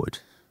Ford.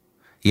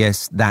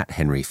 Yes, that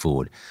Henry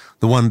Ford,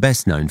 the one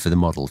best known for the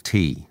Model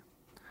T.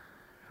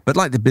 But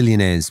like the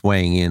billionaires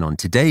weighing in on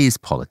today's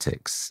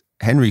politics,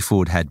 Henry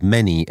Ford had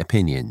many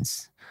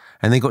opinions,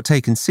 and they got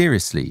taken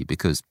seriously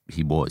because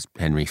he was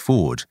Henry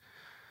Ford.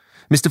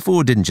 Mr.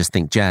 Ford didn't just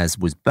think jazz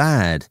was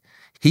bad,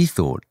 he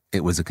thought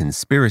it was a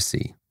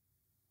conspiracy.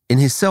 In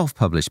his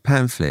self-published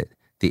pamphlet,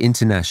 The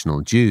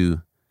International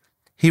Jew,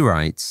 he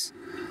writes,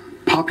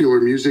 "Popular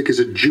music is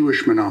a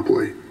Jewish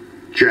monopoly.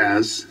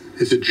 Jazz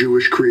is a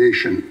Jewish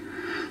creation.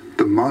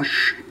 The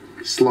mush,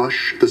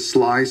 slush, the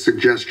sly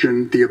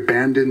suggestion, the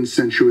abandoned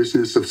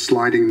sensuousness of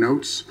sliding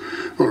notes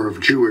are of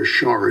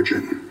Jewish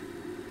origin."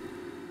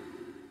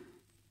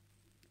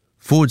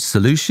 Ford's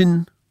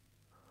solution?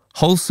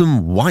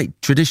 Wholesome white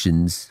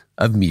traditions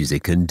of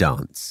music and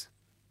dance.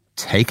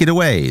 Take it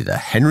away, the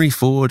Henry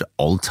Ford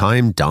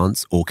Old-Time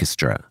Dance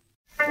Orchestra.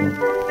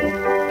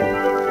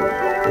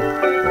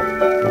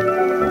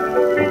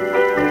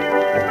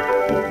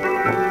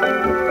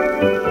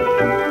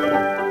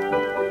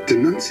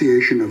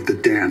 Denunciation of the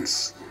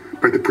dance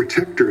by the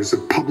protectors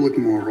of public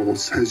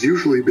morals has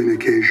usually been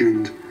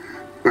occasioned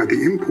by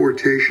the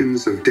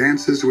importations of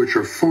dances which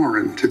are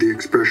foreign to the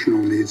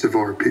expressional needs of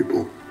our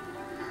people.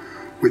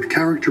 With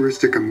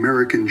characteristic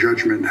American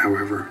judgment,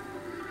 however,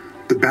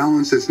 the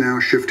balance is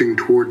now shifting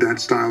toward that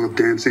style of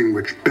dancing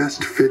which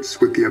best fits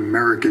with the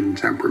American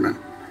temperament.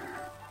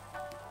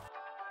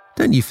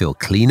 Don't you feel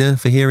cleaner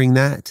for hearing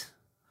that?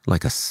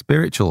 Like a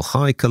spiritual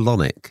high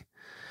colonic.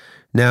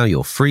 Now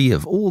you're free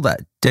of all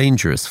that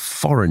dangerous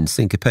foreign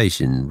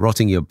syncopation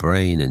rotting your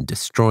brain and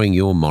destroying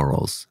your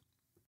morals.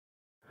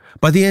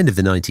 By the end of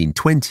the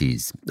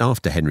 1920s,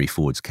 after Henry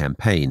Ford's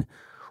campaign,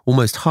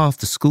 almost half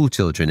the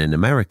schoolchildren in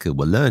America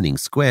were learning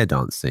square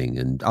dancing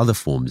and other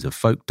forms of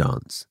folk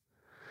dance.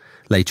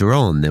 Later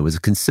on, there was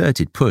a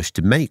concerted push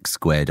to make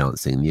square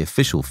dancing the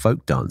official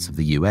folk dance of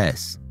the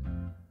US.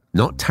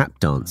 Not tap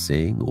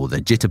dancing or the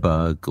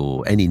jitterbug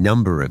or any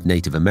number of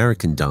Native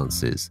American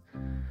dances.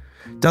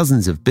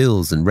 Dozens of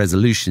bills and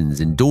resolutions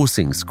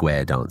endorsing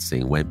square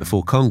dancing went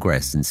before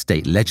Congress and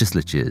state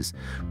legislatures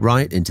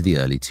right into the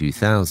early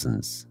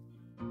 2000s.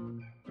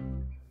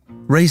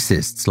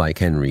 Racists like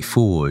Henry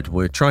Ford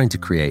were trying to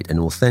create an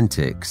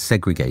authentic,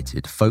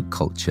 segregated folk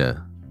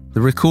culture.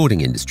 The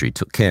recording industry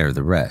took care of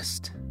the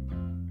rest.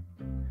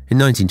 In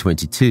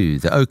 1922,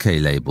 the OK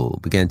label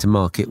began to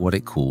market what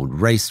it called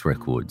race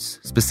records,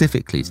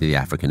 specifically to the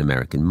African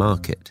American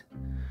market.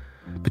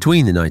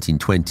 Between the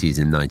 1920s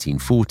and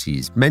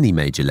 1940s, many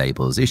major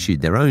labels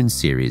issued their own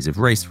series of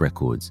race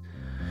records,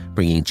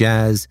 bringing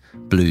jazz,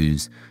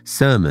 blues,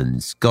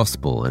 sermons,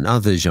 gospel, and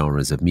other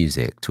genres of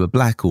music to a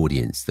black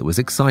audience that was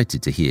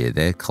excited to hear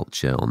their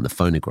culture on the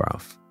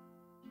phonograph.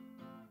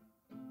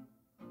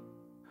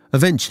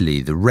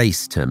 Eventually, the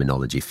race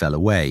terminology fell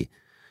away,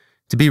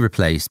 to be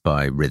replaced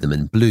by rhythm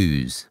and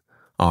blues,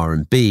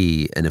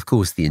 R&B, and of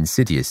course the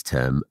insidious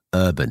term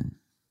urban.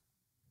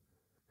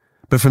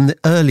 But from the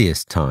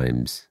earliest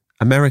times,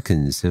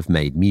 Americans have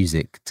made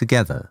music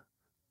together,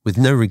 with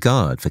no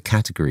regard for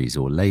categories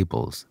or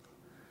labels.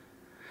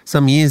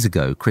 Some years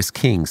ago, Chris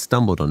King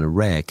stumbled on a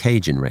rare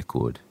Cajun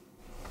record.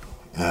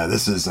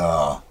 This is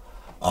La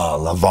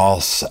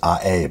Valse à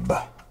Abe,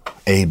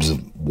 Abe's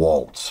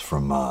Waltz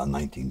from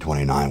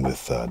 1929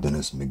 with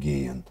Dennis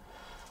McGee and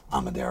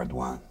Amadou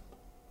Ardouin.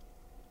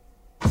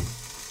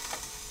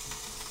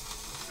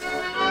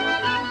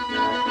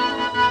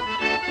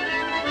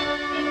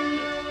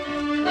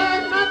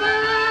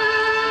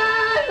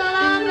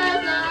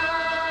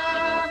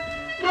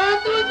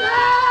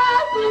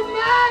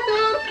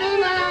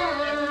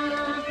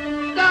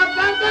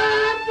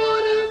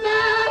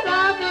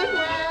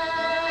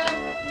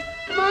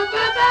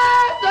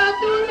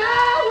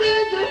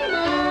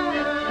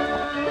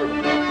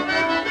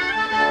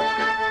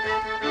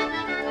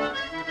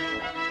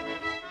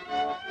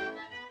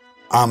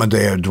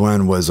 Amadeo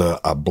Duen was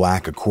a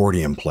black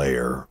accordion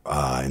player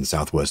in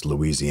Southwest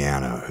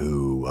Louisiana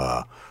who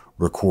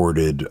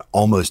recorded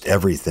almost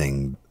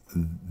everything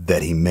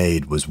that he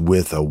made was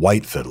with a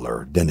white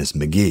fiddler, Dennis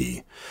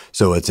McGee.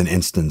 So it's an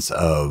instance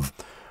of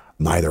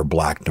neither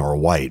black nor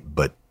white,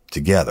 but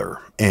together.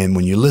 And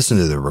when you listen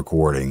to the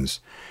recordings,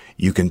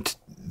 you can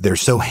they're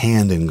so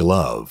hand in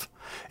glove.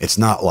 It's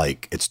not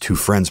like it's two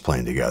friends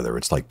playing together.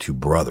 It's like two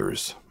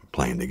brothers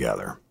playing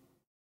together.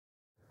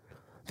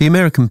 The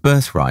American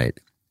birthright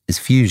is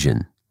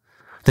fusion,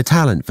 the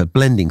talent for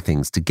blending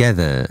things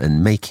together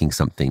and making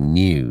something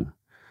new.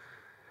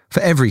 For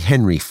every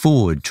Henry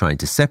Ford trying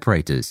to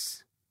separate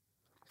us,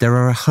 there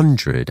are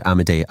 100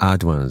 Amédée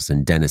Ardoins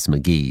and Dennis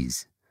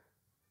McGees,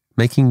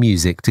 making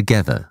music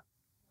together,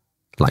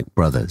 like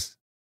brothers.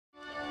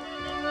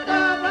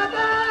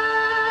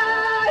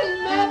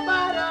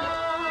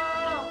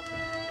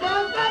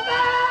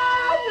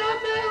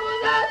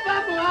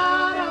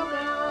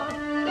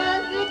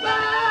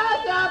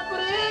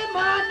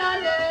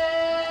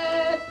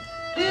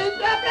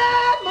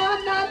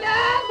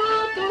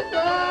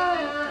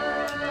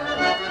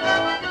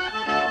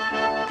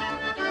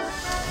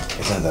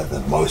 Isn't that the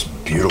most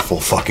beautiful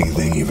fucking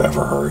thing you've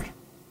ever heard?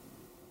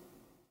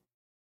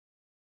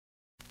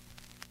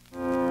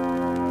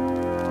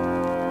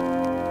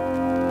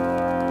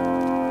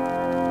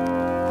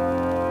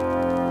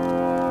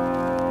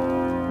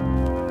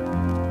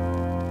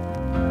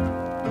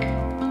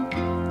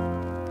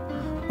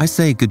 I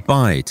say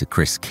goodbye to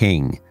Chris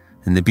King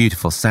and the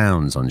beautiful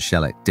sounds on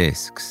shellac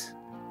discs.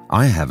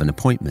 I have an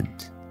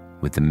appointment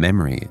with the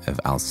memory of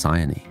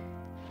Alcyone.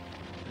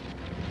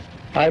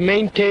 I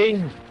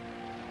maintain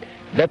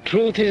that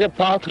truth is a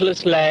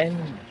pathless land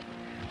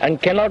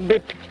and cannot be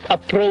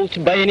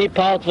approached by any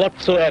path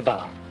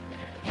whatsoever,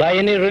 by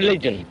any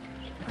religion,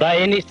 by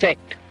any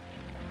sect.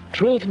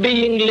 Truth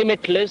being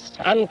limitless,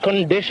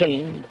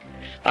 unconditioned,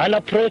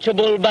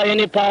 unapproachable by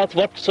any path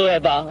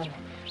whatsoever,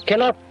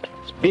 cannot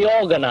be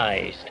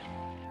organized.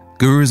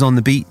 Gurus on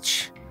the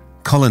beach,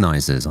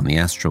 colonizers on the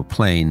astral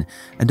plane,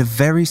 and a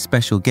very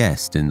special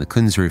guest in the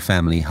Kunzru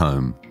family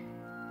home.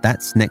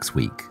 That's next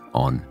week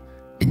on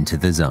Into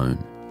the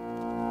Zone.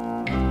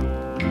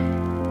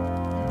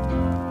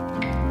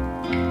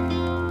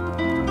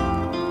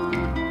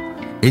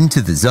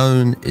 Into the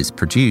Zone is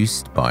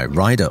produced by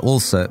Ryder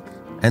Alsop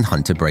and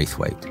Hunter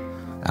Braithwaite.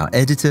 Our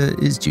editor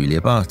is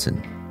Julia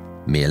Barton.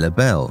 Mia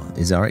LaBelle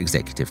is our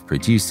executive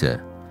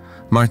producer.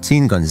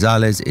 Martin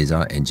Gonzalez is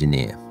our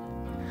engineer.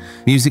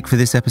 Music for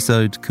this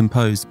episode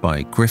composed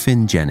by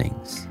Griffin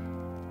Jennings.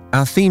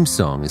 Our theme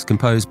song is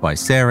composed by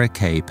Sarah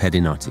K.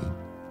 Pedinotti,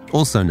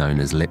 also known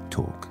as Lip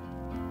Talk.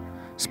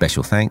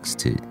 Special thanks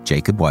to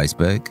Jacob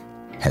Weisberg,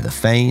 Heather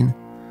Fain,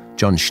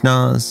 John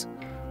Schnars,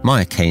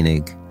 Maya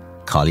Koenig,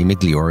 Carly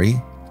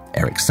Migliori,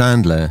 Eric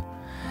Sandler,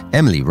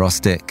 Emily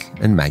Rostick,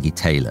 and Maggie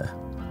Taylor.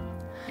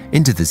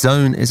 Into the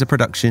Zone is a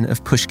production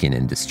of Pushkin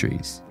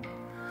Industries.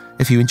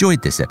 If you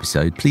enjoyed this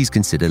episode, please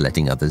consider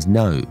letting others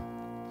know.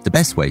 The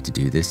best way to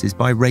do this is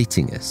by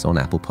rating us on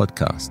Apple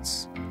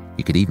Podcasts.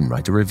 You could even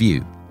write a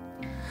review.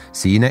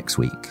 See you next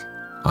week.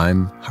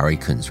 I'm Hari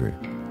Kunzru.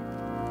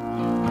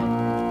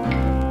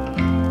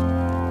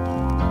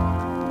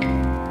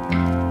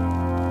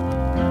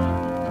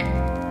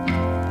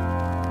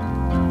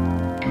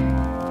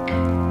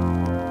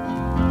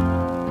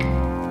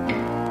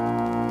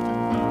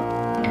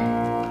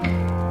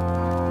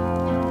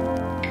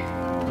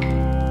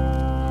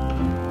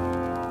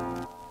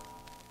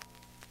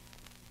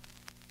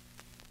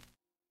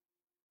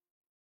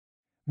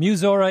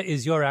 Musora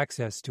is your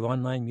access to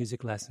online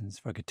music lessons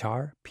for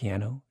guitar,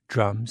 piano,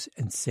 drums,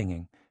 and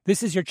singing.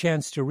 This is your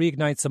chance to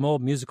reignite some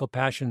old musical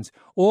passions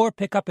or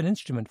pick up an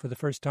instrument for the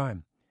first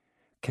time.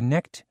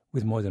 Connect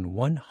with more than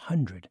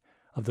 100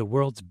 of the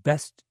world's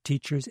best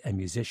teachers and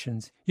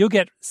musicians. You'll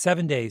get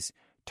 7 days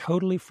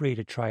totally free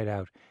to try it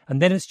out,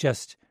 and then it's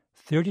just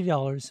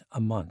 $30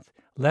 a month,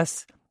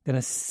 less than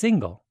a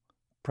single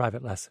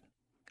private lesson.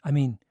 I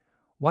mean,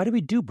 why do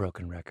we do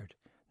Broken Record?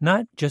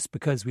 Not just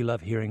because we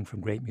love hearing from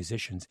great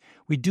musicians.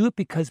 We do it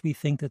because we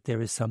think that there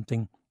is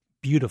something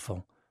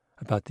beautiful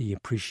about the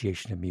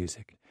appreciation of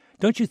music.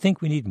 Don't you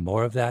think we need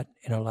more of that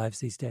in our lives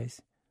these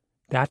days?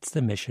 That's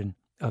the mission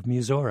of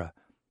Musora,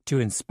 to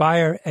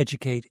inspire,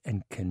 educate,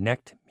 and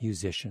connect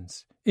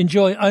musicians.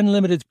 Enjoy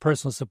unlimited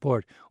personal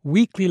support,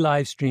 weekly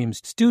live streams,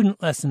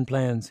 student lesson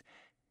plans.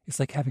 It's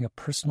like having a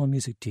personal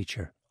music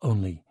teacher,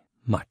 only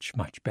much,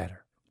 much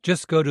better.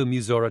 Just go to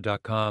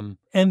Musora.com,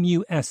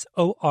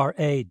 Musora.com,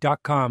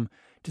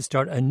 to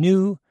start a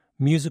new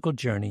musical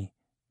journey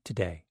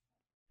today.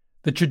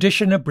 The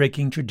tradition of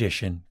breaking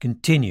tradition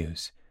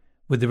continues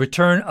with the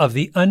return of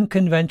the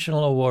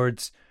Unconventional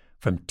Awards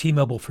from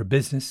T-Mobile for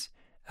Business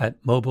at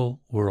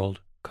Mobile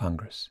World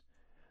Congress.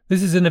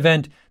 This is an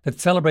event that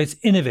celebrates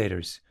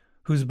innovators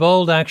whose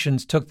bold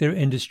actions took their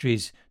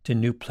industries to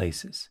new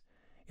places.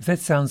 If that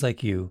sounds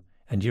like you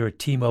and you're a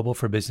T-Mobile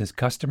for Business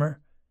customer,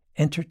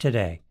 enter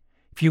today.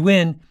 If you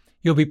win,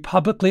 you'll be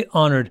publicly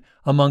honored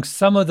amongst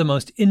some of the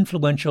most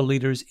influential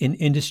leaders in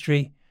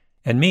industry,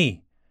 and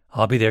me,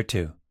 I'll be there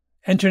too.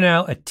 Enter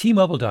now at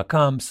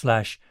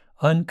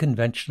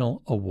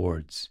tmobile.com/unconventional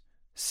awards.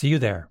 See you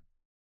there.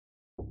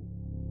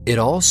 It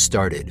all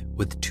started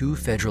with 2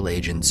 federal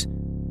agents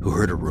who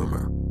heard a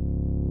rumor.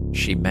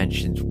 She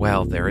mentions,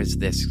 well, there is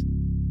this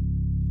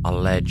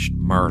alleged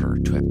murder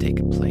to have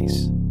taken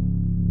place.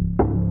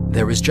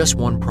 There was just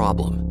one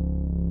problem.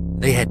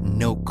 They had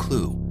no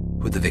clue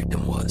who the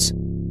victim was.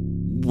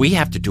 We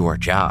have to do our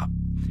job,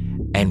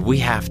 and we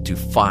have to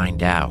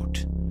find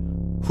out,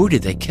 who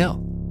did they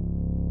kill?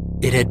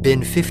 It had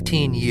been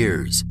 15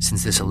 years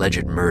since this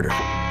alleged murder.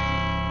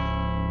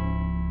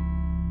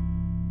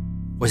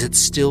 Was it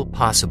still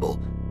possible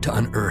to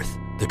unearth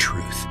the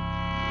truth?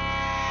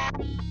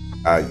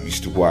 I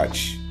used to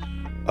watch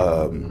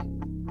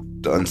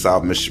the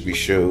Unsolved Mystery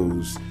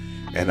shows,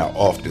 and I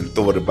often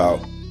thought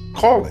about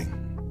calling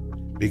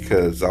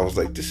because I was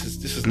like, this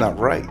is not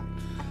right.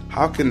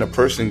 How can a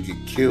person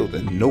get killed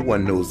and no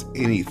one knows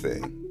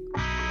anything?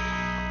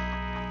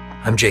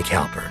 I'm Jake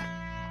Halpern,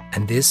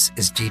 and this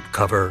is Deep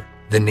Cover: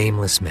 The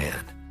Nameless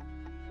Man.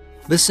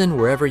 Listen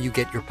wherever you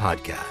get your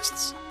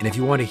podcasts. And if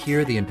you want to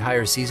hear the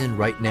entire season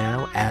right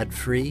now,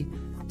 ad-free,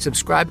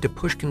 subscribe to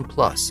Pushkin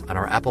Plus on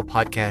our Apple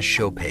Podcast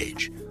show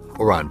page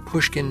or on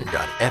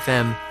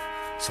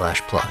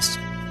pushkin.fm/plus.